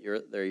think that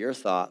they're your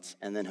thoughts,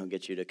 and then he'll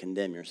get you to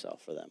condemn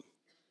yourself for them.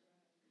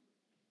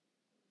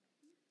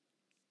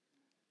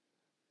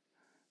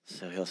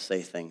 So he'll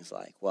say things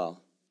like, well,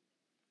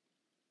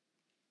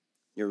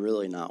 you're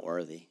really not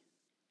worthy.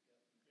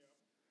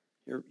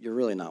 You're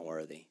really not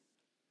worthy.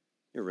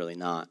 You're really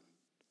not.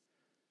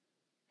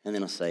 And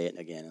then he'll say it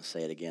again. He'll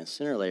say it again.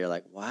 Sooner or later, you're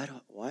like, what?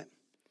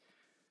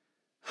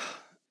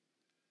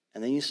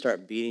 And then you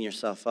start beating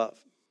yourself up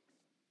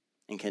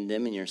and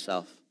condemning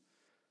yourself.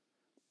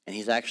 And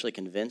he's actually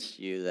convinced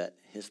you that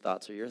his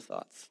thoughts are your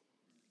thoughts.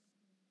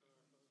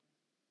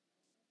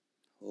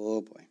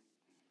 Oh, boy.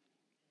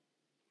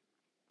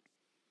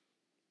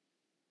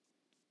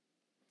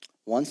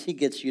 Once he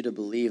gets you to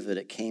believe that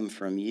it came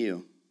from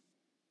you,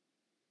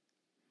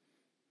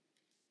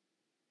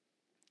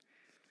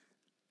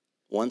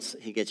 once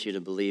he gets you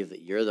to believe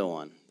that you're the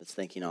one that's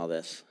thinking all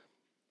this,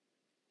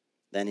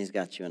 then he's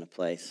got you in a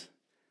place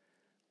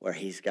where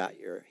he's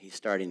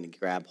starting to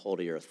grab hold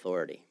of your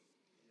authority.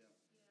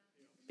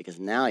 Because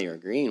now you're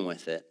agreeing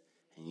with it,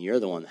 and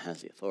you're the one that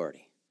has the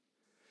authority.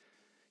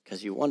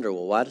 Because you wonder,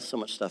 well, why does so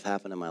much stuff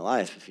happen in my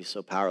life if he's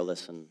so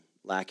powerless and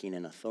lacking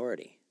in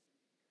authority?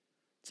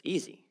 It's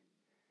easy.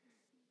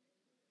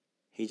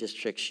 He just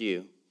tricks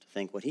you to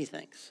think what he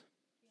thinks,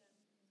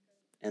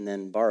 and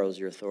then borrows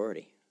your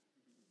authority.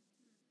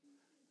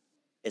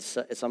 It's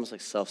almost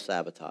like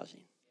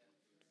self-sabotaging.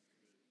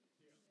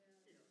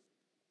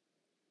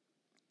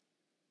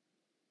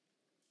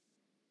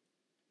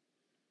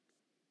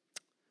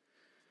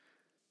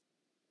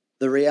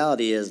 The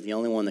reality is the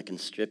only one that can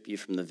strip you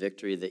from the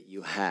victory that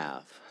you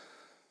have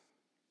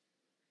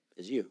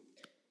is you.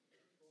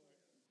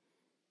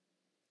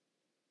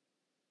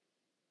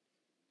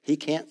 He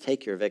can't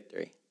take your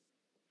victory.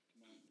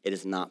 It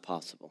is not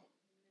possible.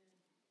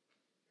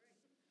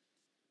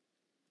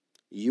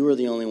 You are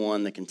the only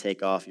one that can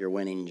take off your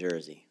winning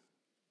jersey.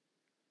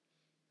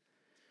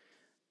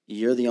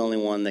 You're the only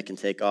one that can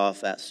take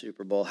off that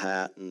Super Bowl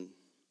hat, and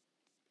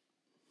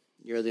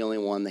you're the only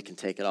one that can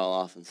take it all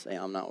off and say,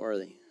 I'm not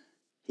worthy.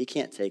 He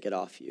can't take it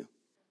off you.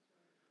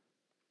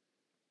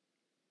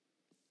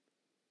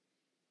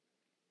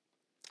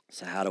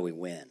 So how do we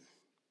win?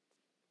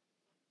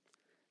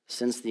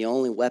 Since the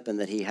only weapon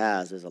that he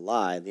has is a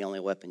lie, the only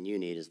weapon you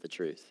need is the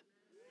truth.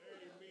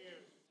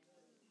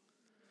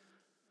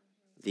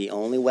 The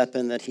only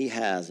weapon that he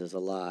has is a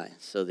lie,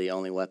 so the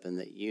only weapon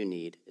that you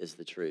need is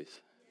the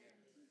truth.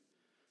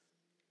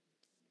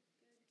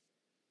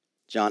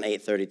 John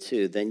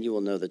 8:32, then you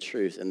will know the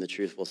truth, and the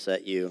truth will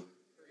set you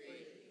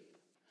free.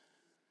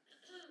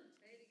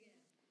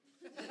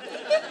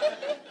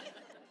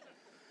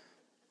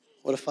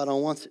 What if I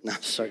don't want it? No,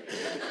 sorry.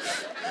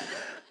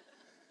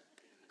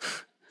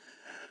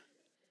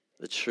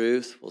 The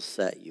truth will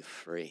set you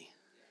free.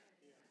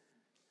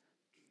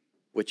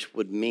 Which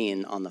would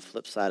mean, on the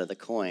flip side of the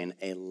coin,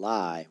 a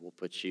lie will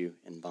put you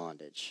in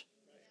bondage.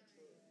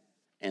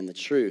 And the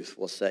truth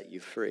will set you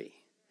free.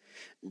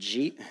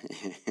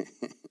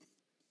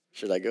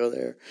 Should I go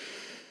there?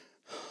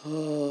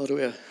 Oh, do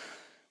we have...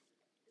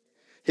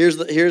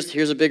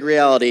 Here's a big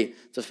reality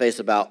to face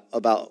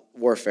about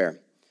warfare.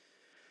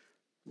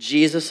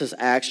 Jesus has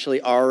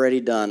actually already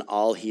done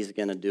all he's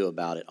going to do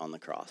about it on the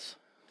cross.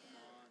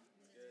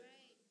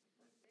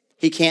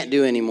 He can't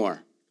do any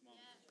more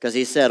because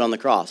he said on the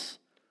cross,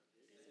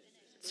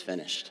 it's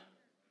finished.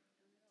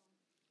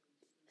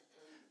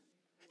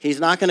 He's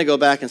not going to go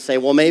back and say,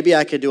 well, maybe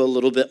I could do a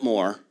little bit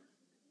more.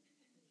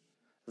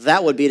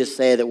 That would be to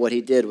say that what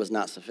he did was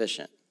not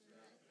sufficient.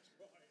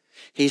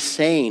 He's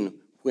saying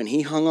when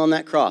he hung on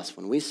that cross,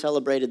 when we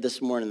celebrated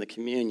this morning the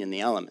communion, the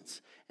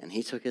elements, and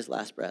he took his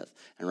last breath,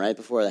 and right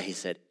before that he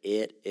said,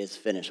 it is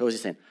finished. What was he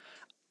saying?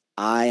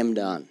 I am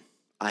done.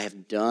 I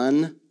have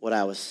done what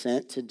I was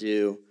sent to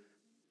do.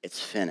 It's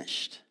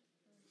finished.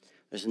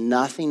 There's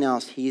nothing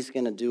else he's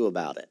going to do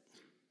about it.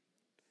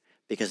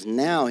 Because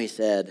now he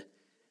said,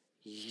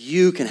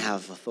 you can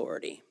have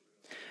authority,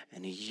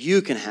 and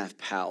you can have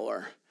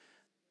power,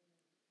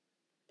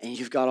 and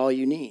you've got all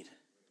you need.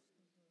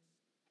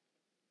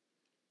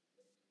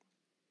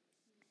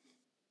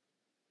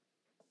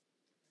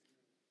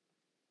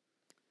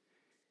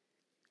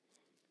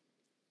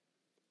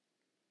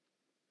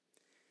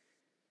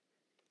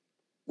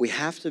 We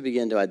have to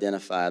begin to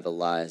identify the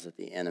lies that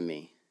the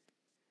enemy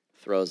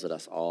throws at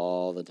us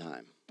all the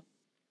time.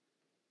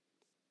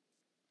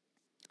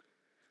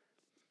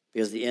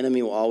 Because the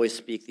enemy will always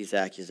speak these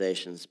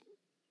accusations.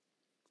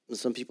 And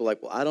some people are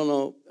like, well, I don't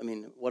know. I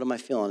mean, what am I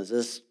feeling? Is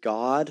this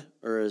God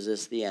or is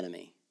this the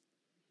enemy?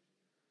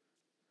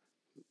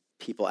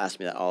 People ask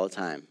me that all the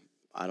time.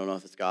 I don't know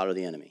if it's God or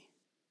the enemy.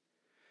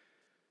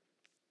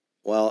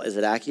 Well, is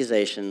it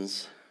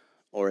accusations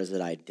or is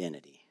it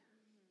identity?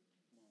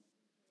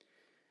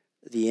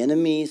 The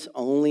enemy's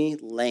only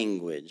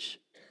language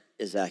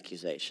is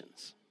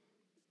accusations.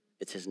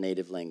 It's his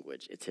native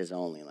language. It's his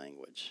only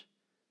language,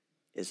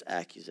 is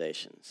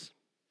accusations.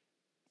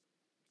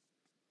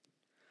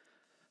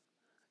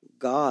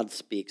 God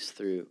speaks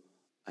through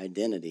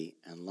identity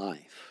and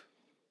life.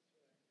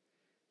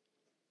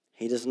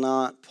 He does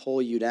not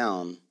pull you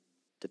down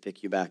to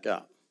pick you back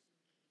up.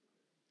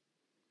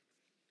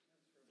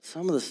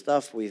 Some of the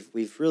stuff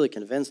we've really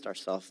convinced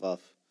ourselves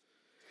of.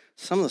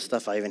 Some of the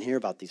stuff I even hear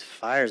about these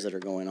fires that are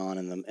going on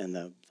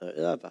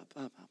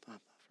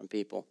from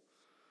people.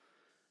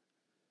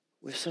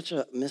 We have such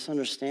a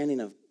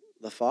misunderstanding of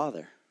the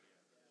Father.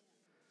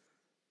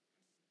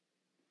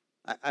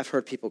 I've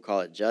heard people call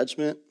it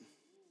judgment.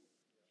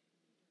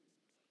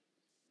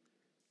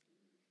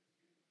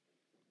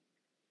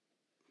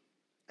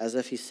 As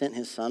if he sent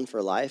his son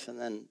for life and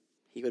then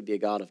he would be a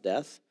God of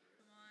death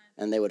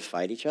and they would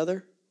fight each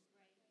other.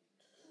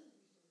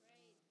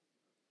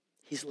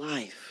 He's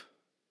life.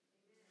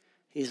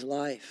 He's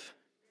life.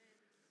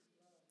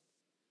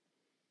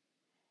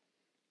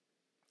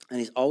 And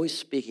he's always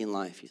speaking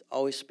life. He's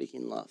always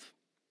speaking love.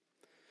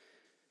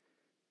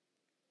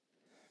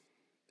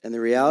 And the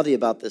reality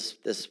about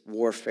this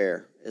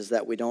warfare is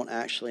that we don't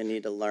actually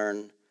need to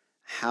learn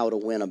how to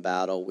win a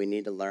battle. We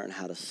need to learn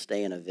how to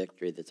stay in a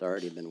victory that's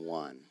already been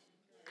won.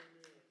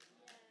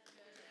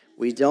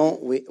 We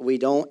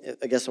don't,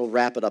 I guess we'll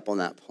wrap it up on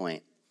that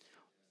point.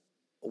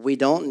 We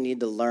don't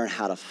need to learn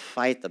how to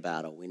fight the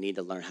battle. We need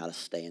to learn how to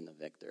stay in the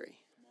victory.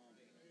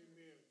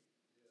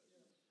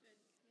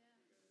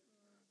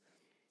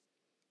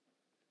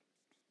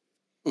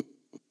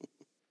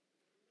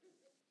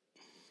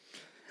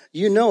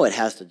 You know it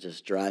has to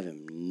just drive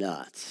him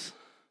nuts,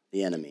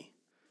 the enemy.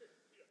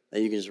 That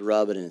you can just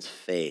rub it in his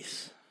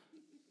face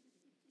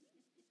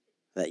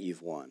that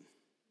you've won.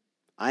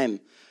 I'm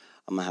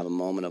going to have a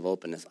moment of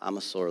openness. I'm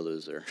a sore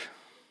loser.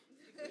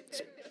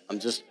 I'm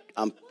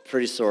a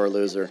pretty sore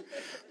loser.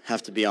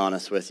 Have to be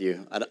honest with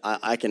you.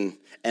 I can,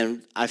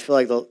 and I feel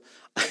like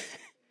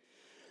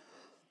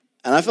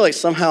and I feel like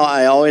somehow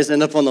I always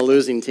end up on the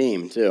losing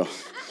team too.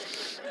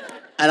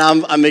 And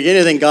I'm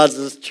beginning to think God's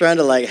just trying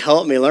to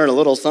help me learn a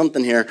little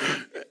something here.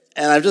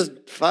 And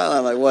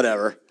I'm like,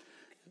 whatever.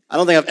 I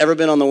don't think I've ever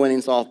been on the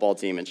winning softball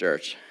team in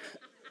church.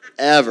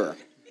 Ever.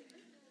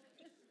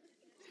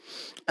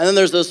 And then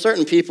there's those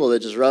certain people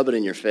that just rub it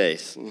in your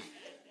face.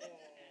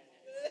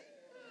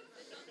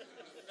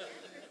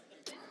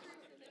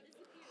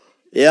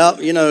 Yeah,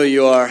 you know who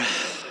you are.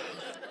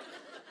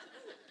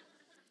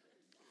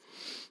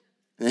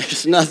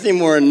 There's nothing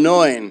more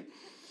annoying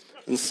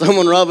than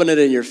someone rubbing it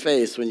in your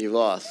face when you've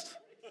lost.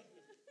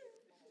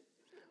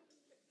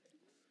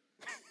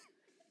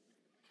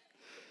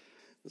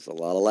 There's a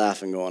lot of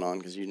laughing going on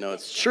because you know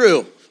it's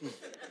true.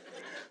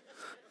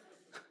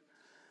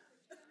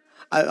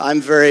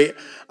 I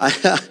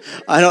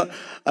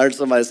heard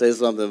somebody say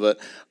something, but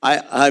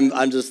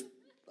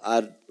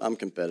I'm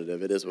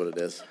competitive. It is what it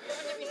is.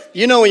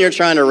 You know when you're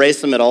trying to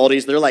race them at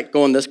Aldi's, they're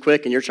going this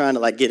quick, and you're trying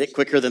to get it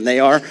quicker than they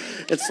are.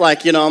 It's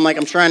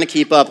I'm trying to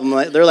keep up.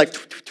 They're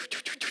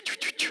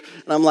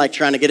and I'm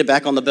trying to get it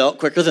back on the belt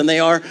quicker than they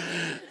are.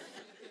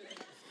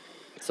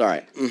 It's all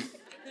right.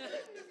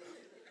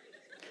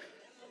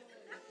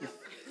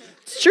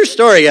 It's a true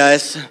story,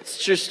 guys. It's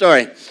a true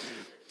story.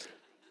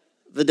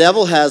 The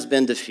devil has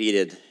been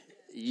defeated.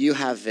 You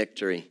have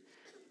victory.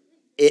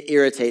 It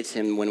irritates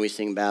him when we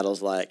sing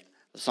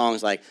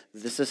songs like,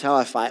 "This is how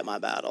I fight my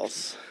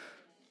battles."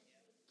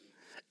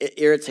 It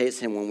irritates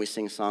him when we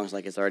sing songs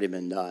like it's already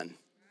been done.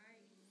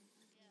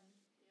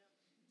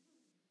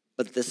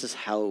 But this is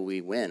how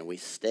we win. We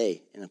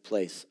stay in a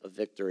place of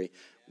victory.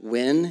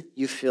 When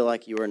you feel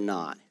like you are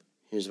not,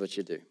 here's what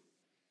you do.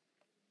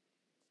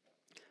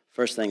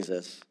 First thing is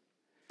this.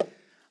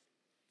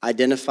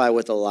 Identify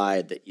with a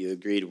lie that you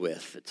agreed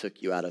with that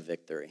took you out of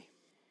victory.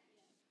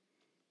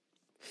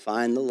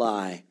 Find the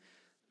lie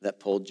that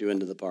pulled you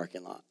into the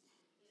parking lot.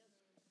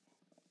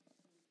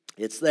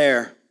 It's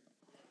there.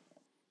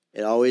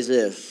 It always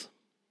is.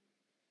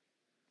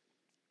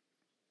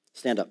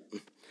 Stand up.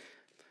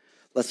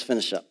 Let's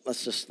finish up.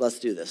 Let's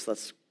do this.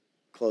 Let's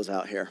close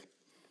out here.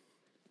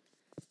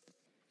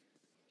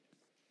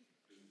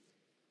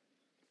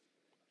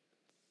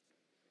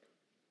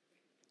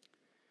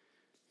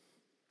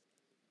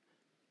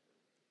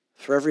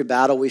 For every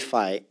battle we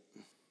fight,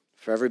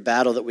 for every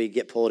battle that we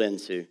get pulled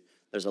into,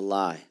 there's a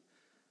lie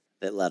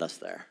that led us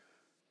there.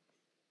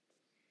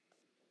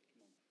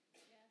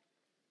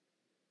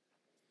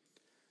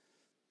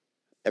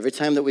 Every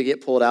time that we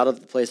get pulled out of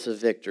the place of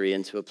victory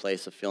into a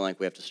place of feeling like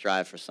we have to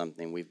strive for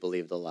something, we've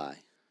believed a lie.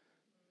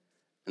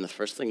 And the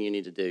first thing you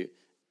need to do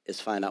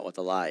is find out what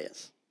the lie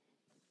is.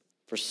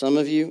 For some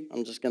of you,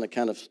 I'm just going to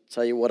kind of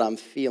tell you what I'm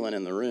feeling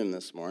in the room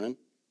this morning.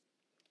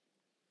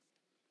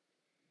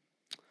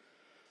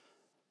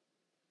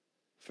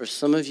 For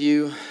some of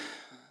you,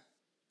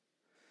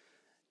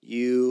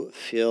 you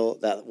feel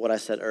that what I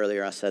said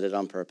earlier, I said it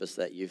on purpose,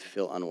 that you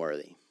feel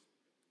unworthy.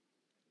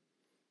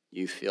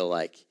 You feel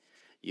like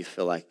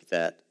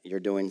that you're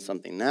doing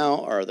something now,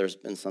 or there's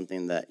been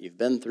something that you've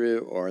been through,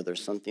 or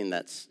there's something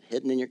that's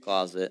hidden in your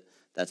closet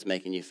that's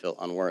making you feel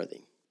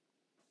unworthy.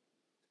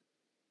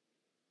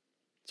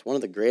 It's one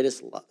of the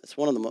greatest, it's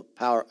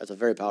a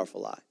very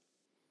powerful lie.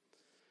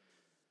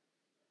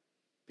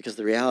 Because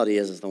the reality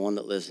is the one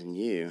that lives in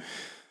you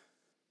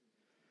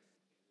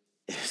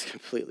is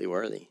completely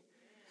worthy.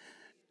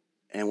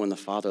 And when the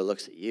Father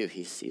looks at you,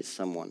 he sees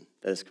someone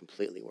that is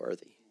completely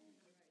worthy.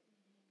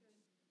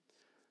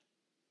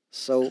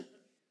 So,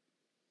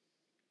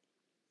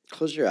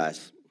 close your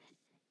eyes.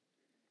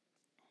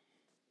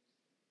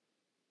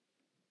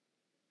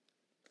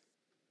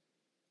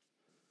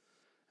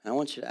 And I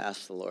want you to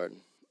ask the Lord,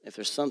 if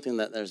there's something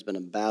that there's been a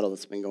battle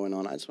that's been going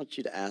on, I just want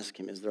you to ask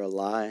him, is there a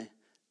lie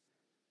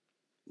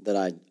that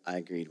I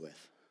agreed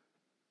with?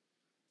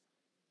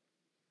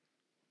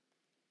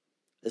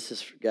 This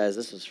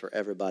is for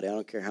everybody. I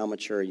don't care how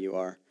mature you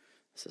are.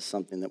 This is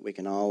something that we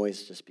can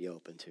always just be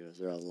open to. Is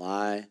there a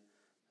lie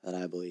that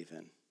I believe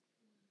in?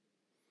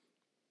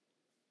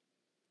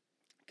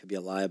 It could be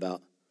a lie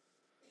about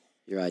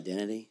your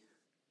identity.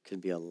 It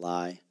could be a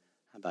lie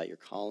about your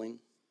calling.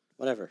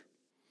 Whatever.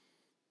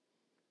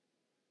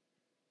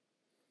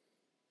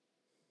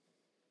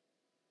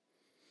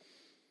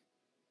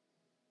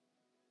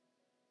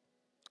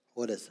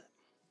 What is it?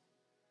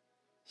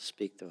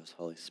 Speak to us,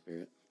 Holy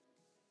Spirit.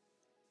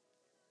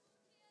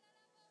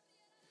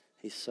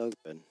 He's so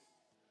good.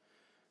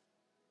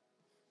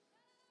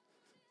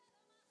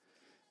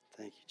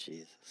 Thank you,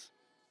 Jesus.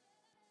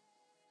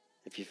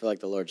 If you feel like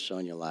the Lord's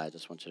showing you a lie, I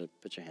just want you to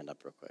put your hand up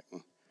real quick.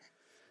 I'm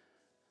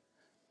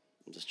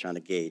just trying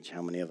to gauge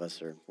how many of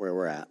us are where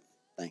we're at.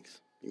 Thanks.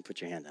 You can put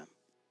your hand up.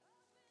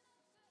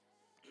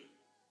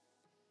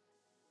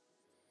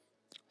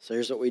 So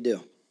here's what we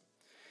do.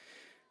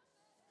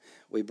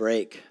 We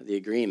break the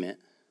agreement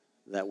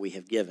that we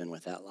have given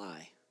with that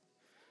lie.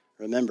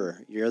 Remember,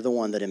 you're the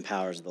one that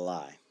empowers the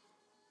lie.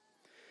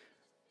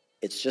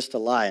 It's just a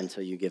lie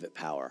until you give it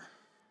power.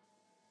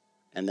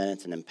 And then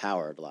it's an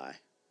empowered lie.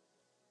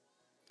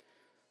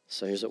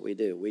 So here's what we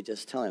do. We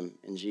just tell him,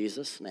 in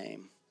Jesus'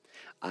 name,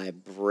 I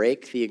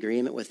break the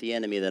agreement with the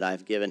enemy that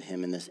I've given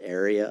him in this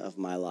area of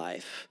my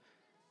life.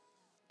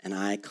 And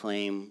I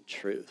claim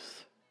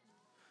truth.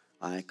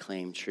 I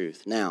claim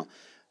truth. Now,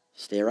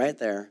 stay right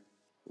there.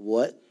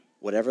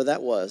 Whatever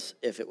that was,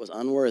 if it was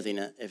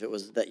unworthiness, if it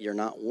was that you're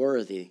not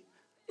worthy,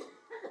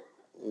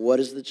 what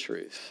is the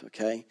truth,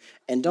 okay?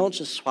 And don't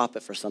just swap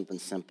it for something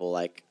simple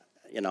like,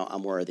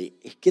 I'm worthy.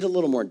 Get a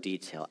little more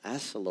detail.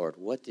 Ask the Lord,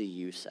 what do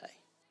you say?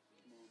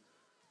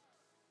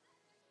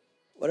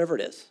 Whatever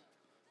it is.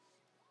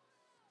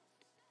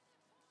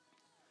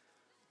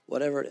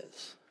 Whatever it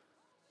is.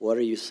 What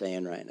are you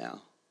saying right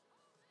now?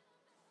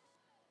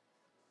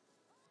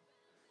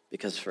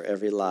 Because for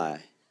every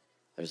lie,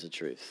 there's a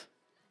truth.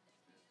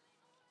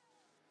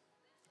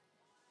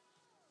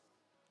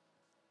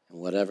 And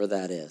whatever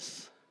that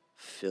is,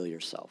 fill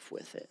yourself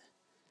with it.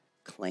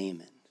 Claim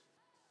it.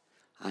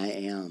 I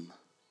am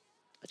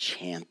a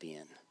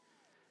champion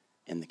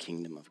in the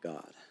kingdom of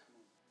God.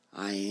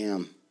 I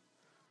am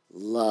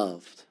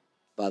loved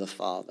by the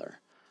Father.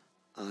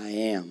 I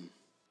am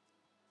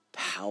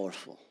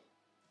powerful.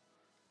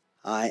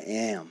 I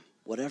am,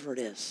 whatever it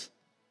is,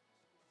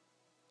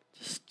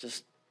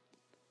 just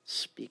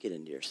speak it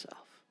into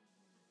yourself.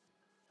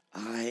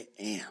 I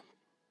am.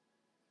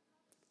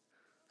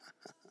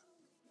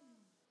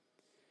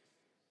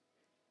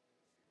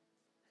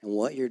 And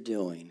what you're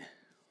doing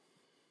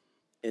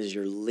is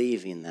you're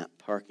leaving that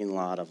parking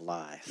lot of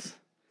lies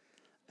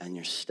and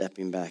you're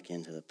stepping back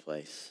into the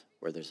place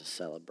where there's a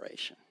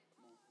celebration.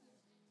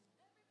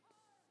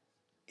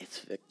 It's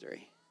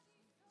victory.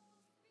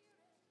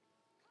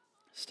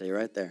 Stay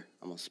right there.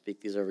 I'm going to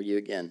speak these over you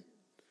again.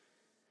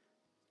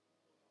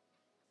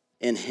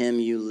 In him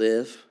you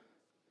live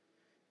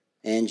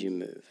and you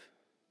move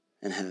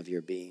and have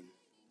your being.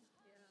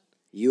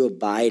 You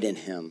abide in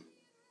him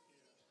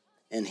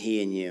and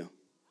he in you.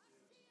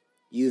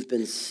 You've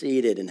been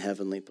seated in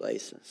heavenly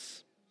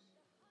places.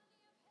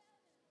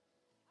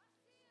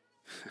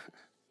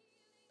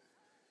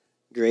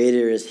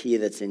 Greater is he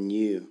that's in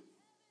you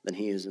than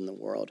he who's in the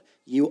world.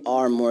 You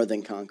are more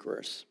than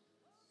conquerors.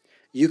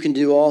 You can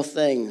do all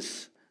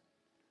things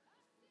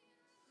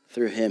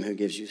through him who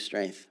gives you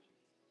strength.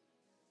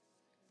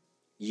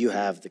 You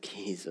have the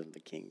keys of the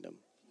kingdom.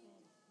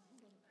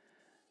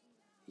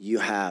 You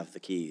have the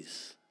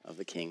keys of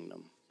the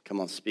kingdom. Come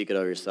on, speak it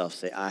over yourself.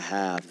 Say, I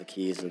have the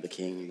keys of the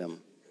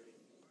kingdom.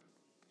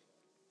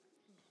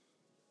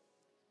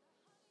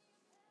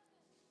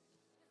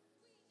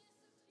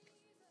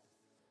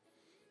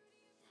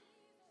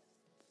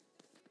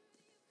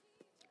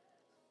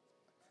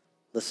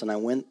 Listen, I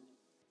went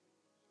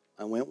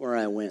where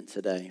I went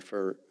today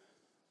for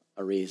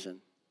a reason.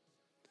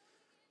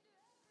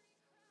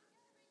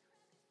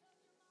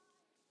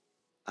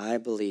 I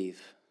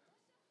believe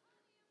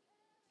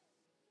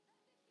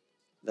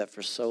that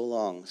for so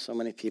long, so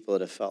many people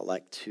that have felt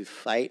like to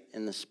fight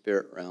in the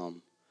spirit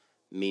realm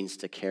means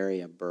to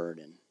carry a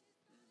burden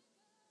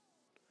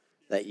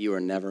that you are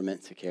never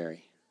meant to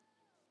carry.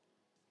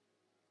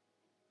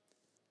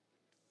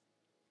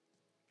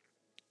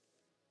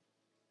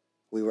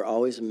 We were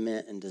always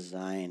meant and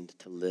designed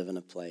to live in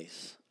a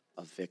place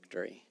of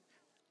victory.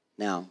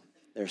 Now,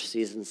 there are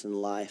seasons in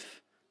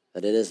life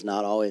that it is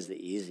not always the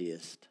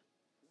easiest.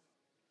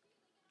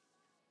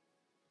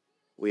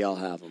 We all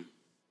have them.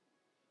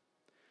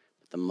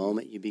 But the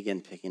moment you begin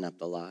picking up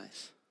the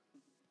lies,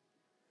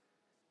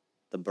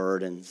 the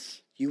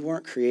burdens, you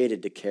weren't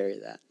created to carry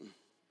that.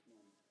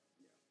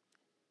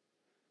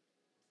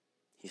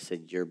 He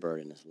said, your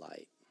burden is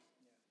light.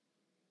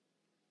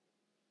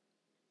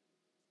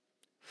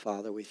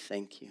 Father, we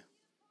thank you.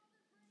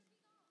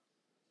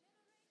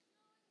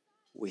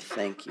 We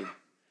thank you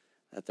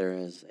that there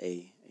is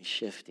a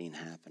shifting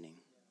happening,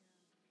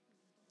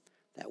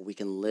 that we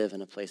can live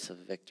in a place of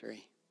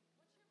victory.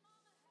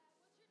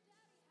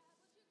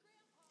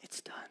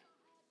 It's done.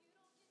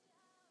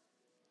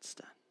 It's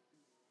done.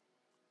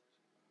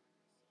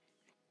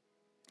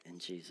 In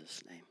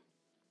Jesus' name,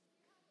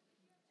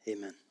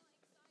 amen.